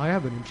something that I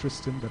have an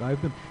interest in, that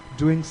I've been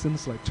doing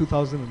since like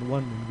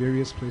 2001 in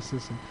various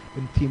places,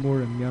 in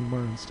Timor and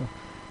Myanmar and stuff.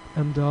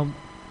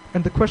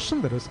 And the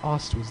question that was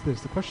asked was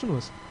this. The question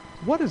was,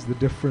 what is the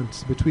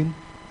difference between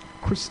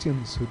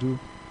Christians who do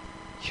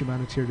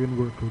humanitarian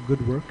work or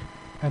good work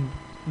and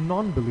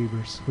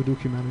non-believers who do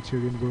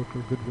humanitarian work or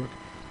good work?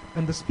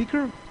 And the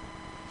speaker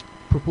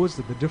proposed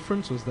that the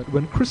difference was that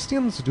when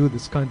Christians do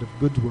this kind of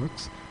good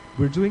works,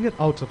 we're doing it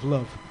out of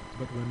love.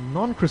 But when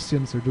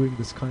non-Christians are doing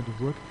this kind of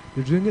work,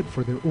 they're doing it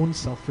for their own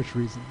selfish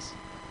reasons.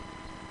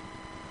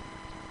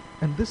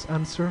 And this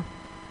answer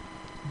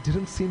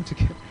didn't seem to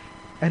get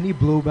any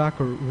blowback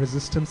or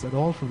resistance at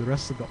all from the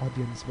rest of the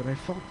audience, but I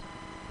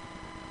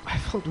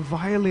felt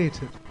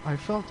violated. I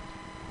felt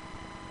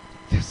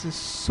this is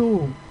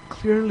so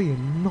clearly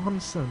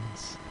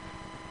nonsense.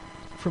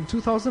 From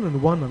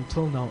 2001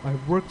 until now,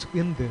 I've worked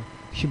in the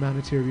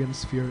humanitarian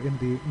sphere, in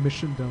the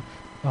mission,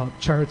 the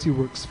charity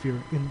work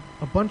sphere, in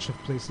a bunch of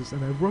places,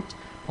 and I've worked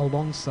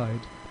alongside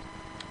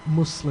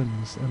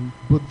Muslims and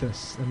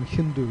Buddhists and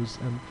Hindus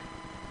and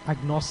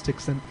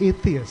agnostics and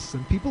atheists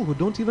and people who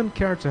don't even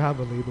care to have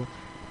a label,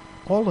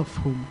 all of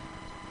whom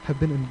have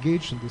been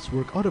engaged in this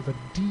work out of a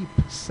deep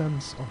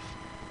sense of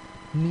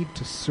need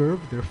to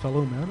serve their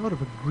fellow man, out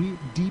of a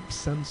deep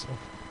sense of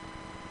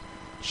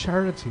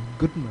charity,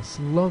 goodness,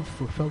 love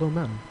for fellow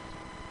men.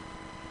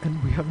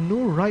 And we have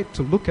no right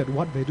to look at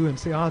what they do and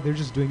say, they're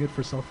just doing it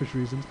for selfish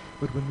reasons.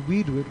 But when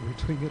we do it,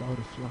 we're doing it out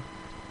of love.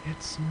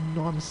 It's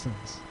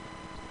nonsense.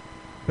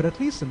 But at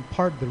least in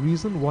part, the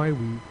reason why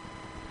we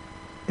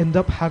end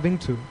up having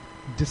to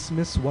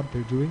dismiss what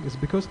they're doing is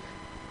because,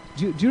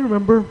 do you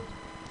remember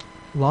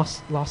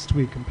last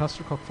week, and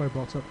Pastor Cockfire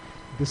brought up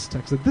this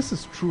text, that this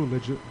is true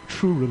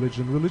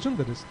religion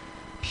that is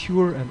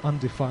pure and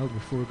undefiled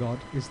before God,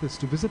 is this: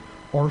 to visit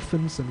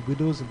orphans and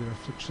widows in their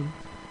affliction.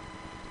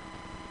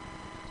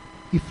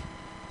 If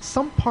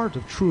some part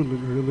of true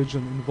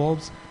religion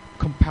involves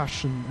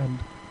compassion and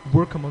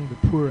work among the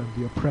poor and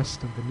the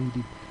oppressed and the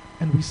needy,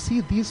 and we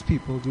see these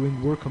people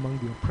doing work among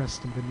the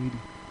oppressed and the needy,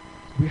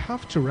 we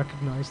have to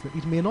recognize that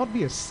it may not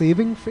be a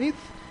saving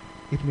faith,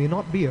 it may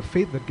not be a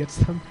faith that gets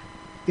them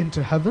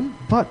into heaven,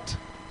 but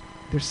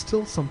there's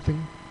still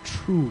something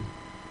true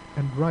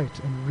and right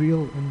and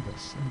real in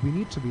this, and we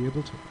need to be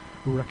able to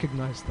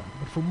recognize that.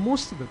 But for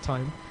most of the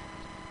time,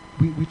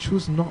 we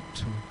choose not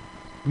to.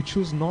 We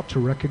choose not to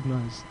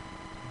recognize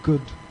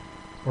good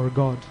or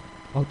God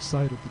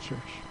outside of the church.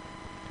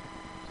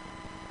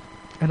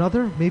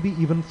 Another, maybe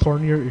even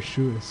thornier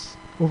issue is,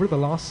 over the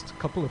last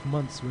couple of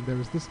months, when there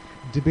was this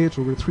debate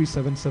over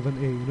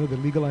 377A,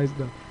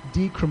 the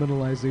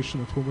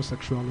decriminalization of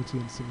homosexuality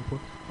in Singapore.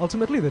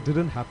 Ultimately, that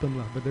didn't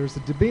happen, but there was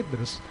a debate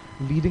that is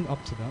leading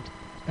up to that.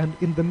 And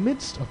in the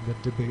midst of the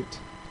debate,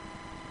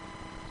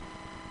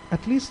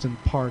 at least in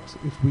part,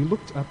 if we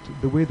looked at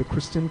the way the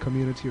Christian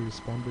community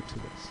responded to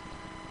this,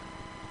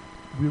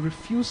 we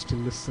refused to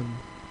listen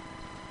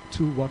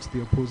to what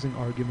the opposing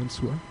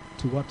arguments were,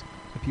 to what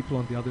the people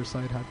on the other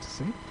side had to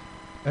say.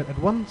 At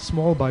one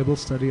small Bible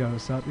study I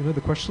was at,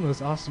 the question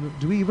was asked,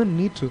 do we even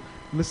need to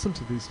listen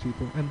to these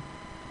people? And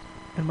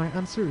my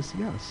answer is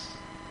yes.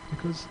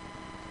 Because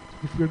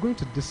if we're going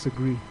to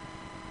disagree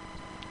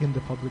in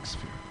the public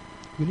sphere,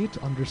 we need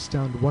to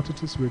understand what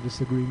it is we're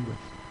disagreeing with.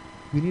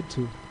 We need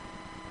to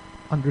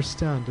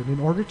understand, and in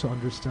order to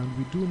understand,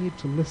 we do need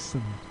to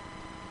listen.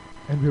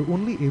 And we're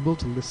only able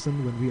to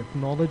listen when we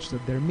acknowledge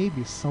that there may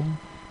be some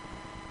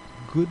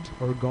good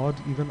or God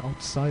even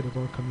outside of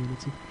our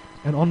community.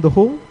 And on the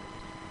whole,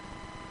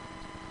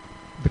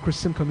 the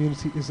Christian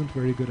community isn't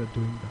very good at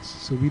doing this.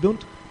 So we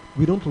don't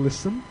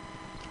listen,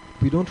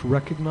 we don't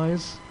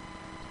recognize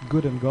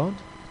good and God,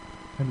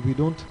 and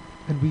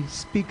we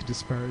speak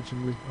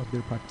disparagingly of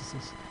their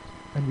practices.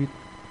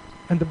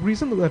 And the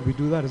reason that we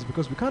do that is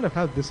because we kind of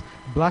have this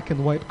black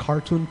and white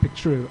cartoon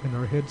picture in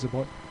our heads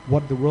about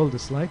what the world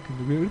is like.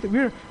 And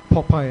we're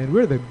Popeye, and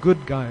we're the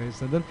good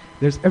guys. And then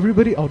there's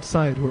everybody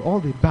outside who are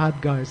all the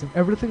bad guys, and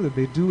everything that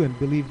they do and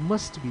believe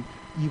must be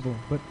evil.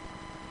 But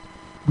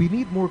we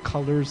need more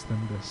colors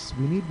than this.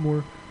 We need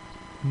more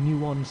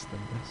nuance than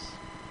this.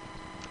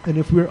 And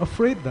if we're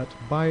afraid that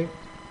by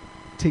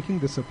taking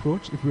this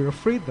approach, if we're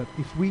afraid that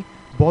if we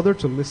bother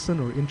to listen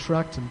or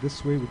interact in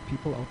this way with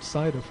people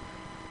outside of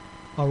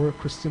our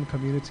Christian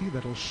community,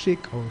 that'll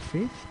shake our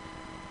faith,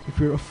 if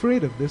we're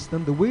afraid of this,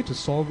 then the way to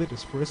solve it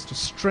is for us to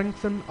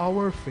strengthen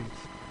our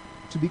faith,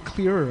 to be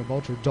clearer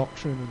about our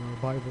doctrine and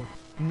our Bible,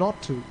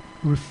 not to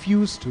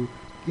refuse to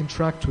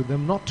interact with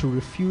them, not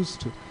to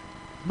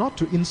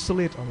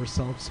insulate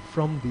ourselves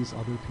from these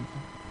other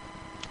people.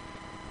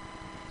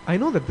 I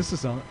know that this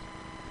is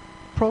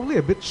probably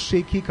a bit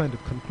shaky kind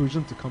of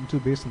conclusion to come to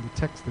based on the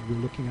text that we're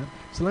looking at.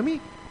 So let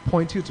me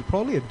point you to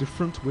probably a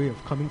different way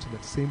of coming to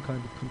that same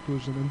kind of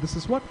conclusion. And this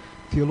is what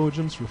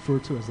theologians refer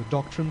to as the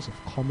doctrines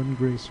of common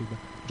grace, or the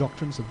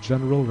doctrines of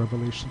general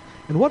revelation.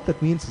 And what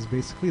that means is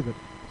basically that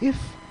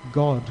if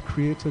God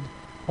created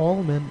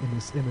all men in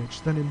his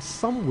image, then in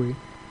some way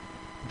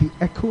the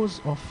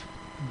echoes of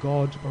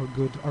God or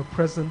good are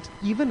present,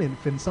 even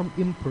if in some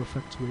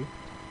imperfect way,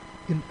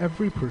 in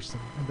every person.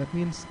 And that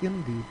means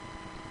in the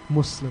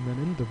Muslim and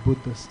in the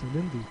Buddhist and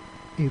in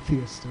the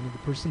atheist and in the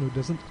person who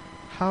doesn't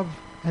have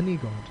any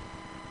God.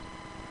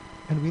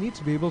 And we need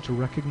to be able to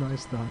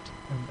recognize that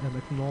and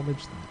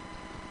acknowledge that.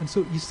 And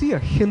so you see a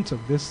hint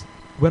of this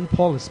when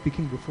Paul is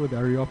speaking before the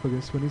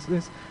Areopagus, when he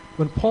says,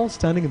 when Paul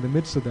standing in the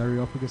midst of the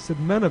Areopagus said,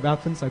 "Men of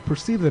Athens, I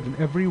perceive that in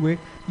every way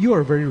you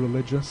are very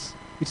religious."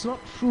 It's not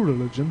true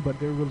religion, but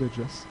they're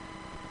religious.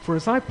 "For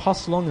as I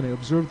passed along and I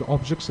observed the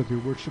objects of your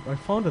worship, I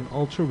found an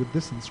altar with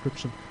this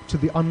inscription, 'To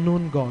the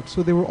unknown God.'"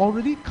 So they were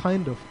already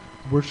kind of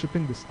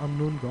worshipping this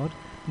unknown God.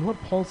 And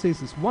what Paul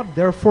says is, what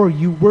therefore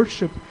you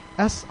worship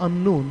as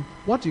unknown,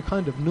 what you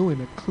kind of know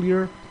in a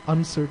clear,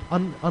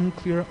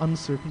 unclear,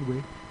 uncertain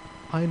way,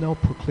 I now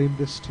proclaim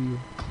this to you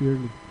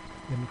clearly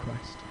in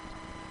Christ.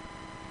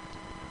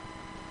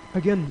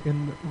 Again,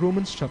 in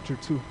Romans chapter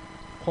 2,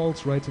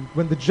 Paul's writing,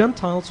 "When the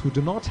Gentiles who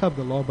do not have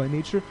the law by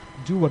nature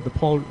do what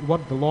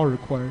the law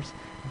requires,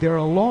 they are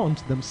a law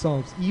unto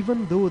themselves,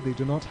 even though they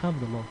do not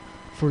have the law.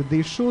 For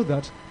they show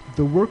that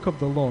the work of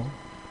the law,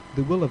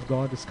 the will of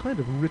God, is kind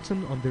of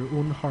written on their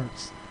own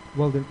hearts,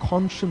 while their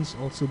conscience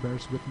also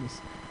bears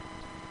witness.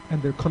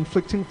 And their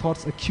conflicting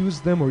thoughts accuse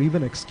them or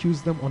even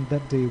excuse them on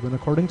that day when,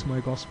 according to my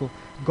gospel,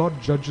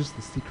 God judges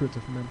the secret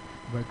of men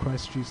by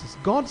Christ Jesus."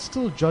 God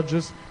still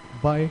judges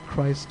by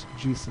Christ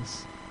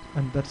Jesus.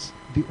 And that's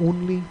the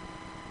only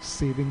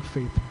saving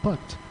faith.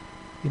 But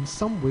in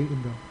some way,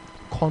 in the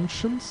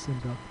conscience, in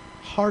the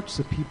hearts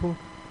of people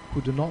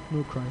who do not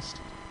know Christ,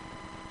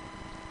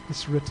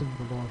 is written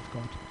the law of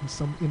God in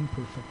some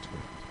imperfect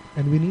way.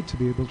 And we need to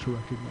be able to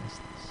recognize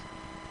this.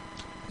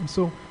 And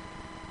so,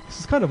 this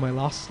is kind of my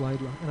last slide,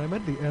 and I'm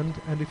at the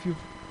end. And if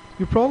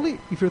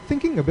you're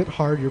thinking a bit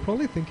hard, you're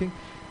probably thinking,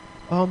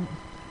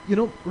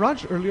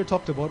 Raj earlier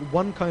talked about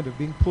one kind of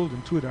being pulled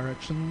in two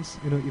directions,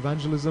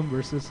 evangelism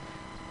versus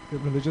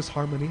religious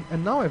harmony.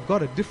 And now I've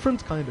got a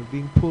different kind of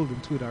being pulled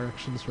in two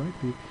directions, right?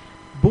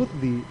 Both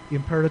the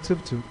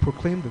imperative to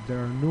proclaim that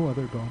there are no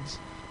other gods,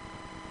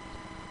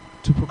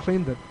 to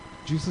proclaim that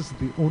Jesus is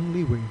the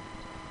only way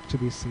to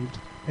be saved,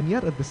 and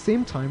yet at the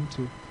same time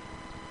to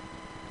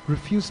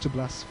refuse to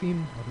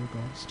blaspheme other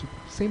gods, to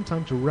same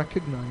time to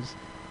recognize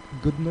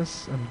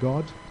goodness and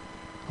God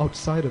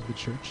outside of the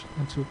church,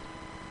 and to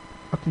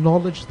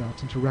acknowledge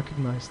that and to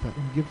recognize that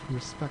and give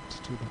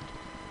respect to that.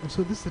 And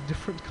so this is a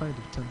different kind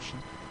of tension.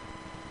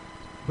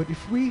 But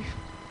if we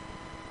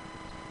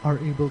are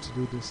able to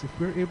do this, if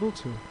we're able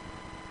to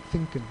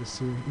think in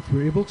this way, if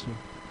we're able to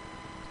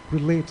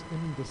relate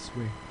in this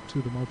way to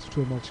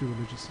a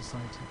multi-religious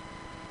society,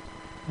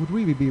 would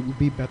we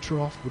be better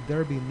off? Would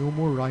there be no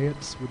more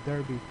riots? Would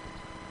there be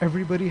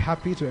everybody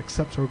happy to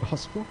accept our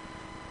gospel?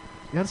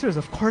 The answer is,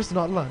 of course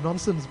not.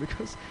 Nonsense,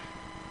 because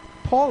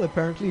Paul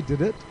apparently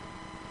did it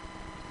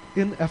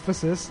in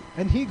Ephesus,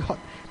 and he got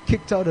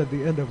kicked out at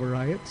the end of a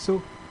riot.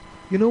 So,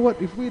 you know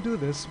what? If we do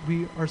this,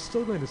 we are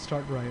still going to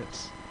start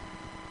riots.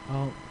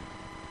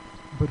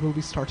 But we'll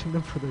be starting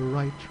them for the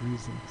right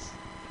reasons.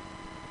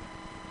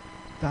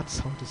 That's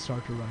how to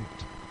start a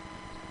riot.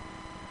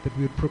 That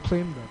we would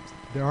proclaim that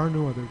there are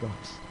no other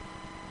gods,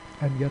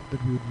 and yet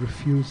that we would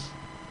refuse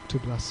to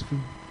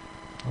blaspheme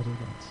other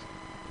gods.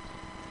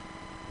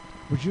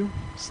 Would you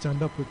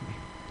stand up with me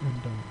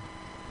and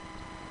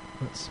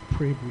let's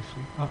pray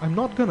briefly. I'm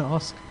not going to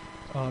ask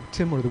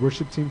Tim or the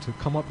worship team to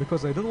come up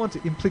because I don't want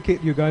to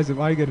implicate you guys if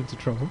I get into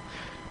trouble.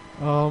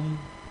 But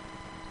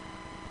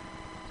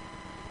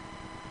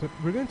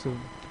we're going to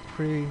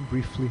pray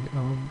briefly,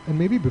 and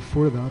maybe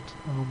before that,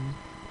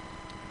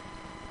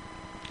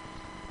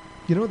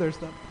 there's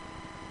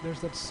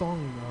that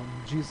song,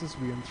 Jesus,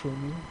 We Enthrone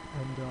You,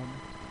 and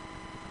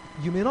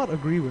you may not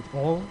agree with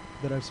all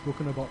that I've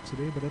spoken about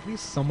today, but at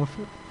least some of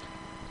it,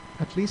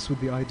 at least with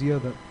the idea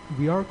that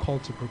we are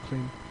called to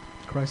proclaim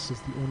Christ as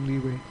the only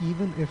way,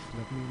 even if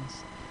that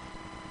means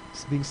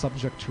being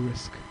subject to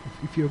risk.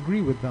 If you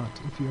agree with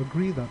that, if you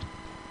agree that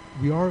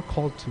we are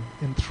called to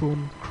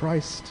enthrone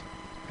Christ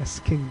as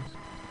King,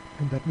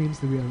 and that means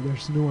that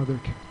there's no other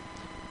King.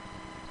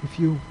 If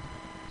you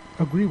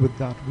agree with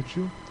that, would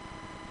you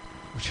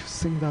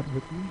sing that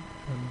with me?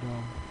 And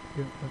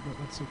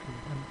that's okay.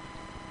 And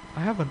I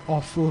have an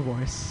awful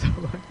voice, so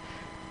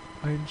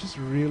I'm just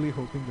really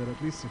hoping that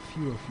at least a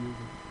few of you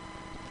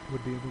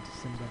would be able to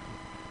sing that with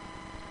me.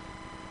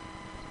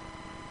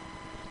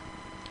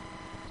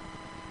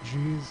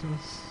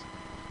 Jesus,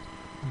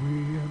 we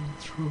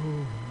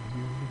enthrone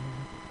you.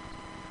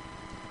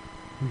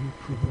 We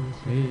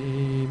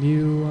Proclaim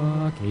you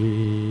are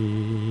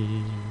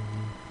King,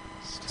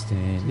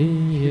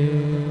 standing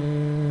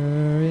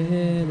here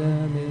in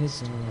the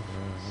midst of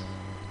us.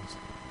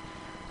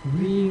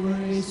 We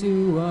raise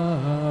you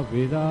up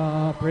with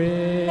our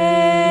praise,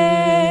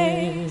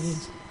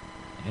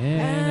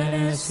 and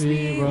as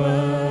we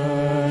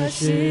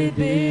worship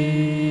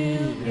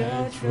in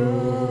your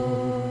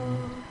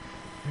throne,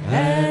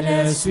 and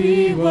as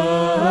we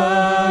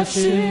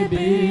worship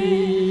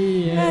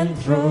be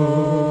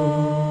enthroned,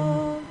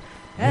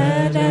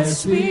 and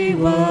as we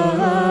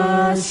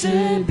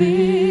worship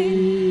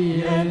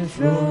be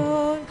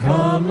enthroned,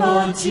 come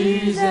Lord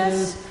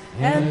Jesus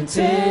and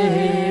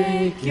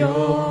take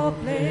your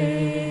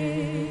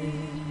place.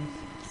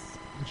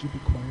 Would you be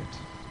quiet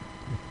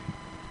with me?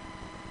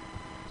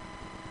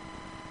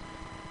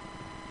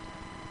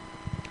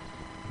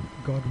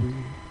 God, we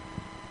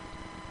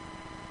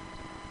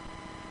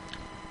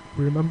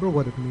remember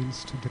what it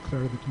means to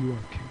declare that you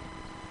are King.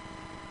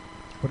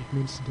 What it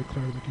means to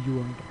declare that you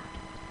are Lord.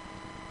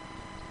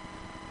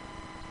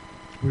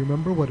 We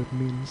remember what it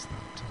means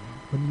that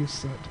when you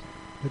said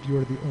that you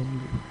are the only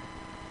way.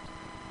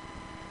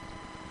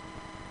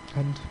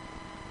 And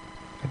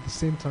at the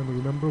same time, we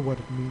remember what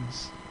it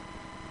means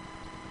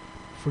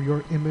for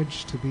your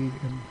image to be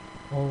in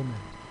all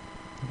men,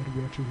 and that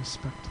we are to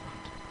respect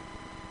that.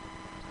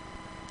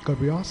 God,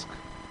 we ask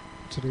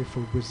today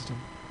for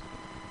wisdom,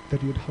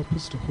 that you'd help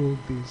us to hold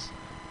these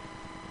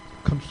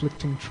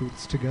conflicting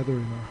truths together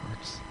in our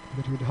hearts,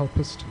 that you'd help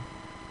us to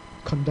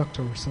conduct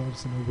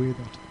ourselves in a way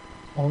that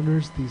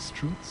honors these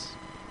truths,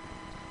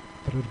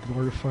 that would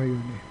glorify your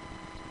name,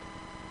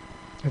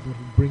 and that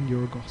would bring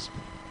your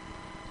gospel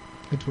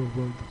into a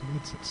world that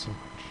needs it so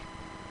much.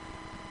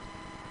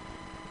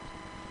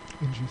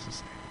 In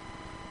Jesus' name.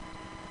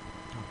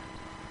 Amen.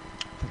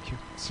 Thank you.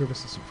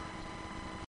 Service is over.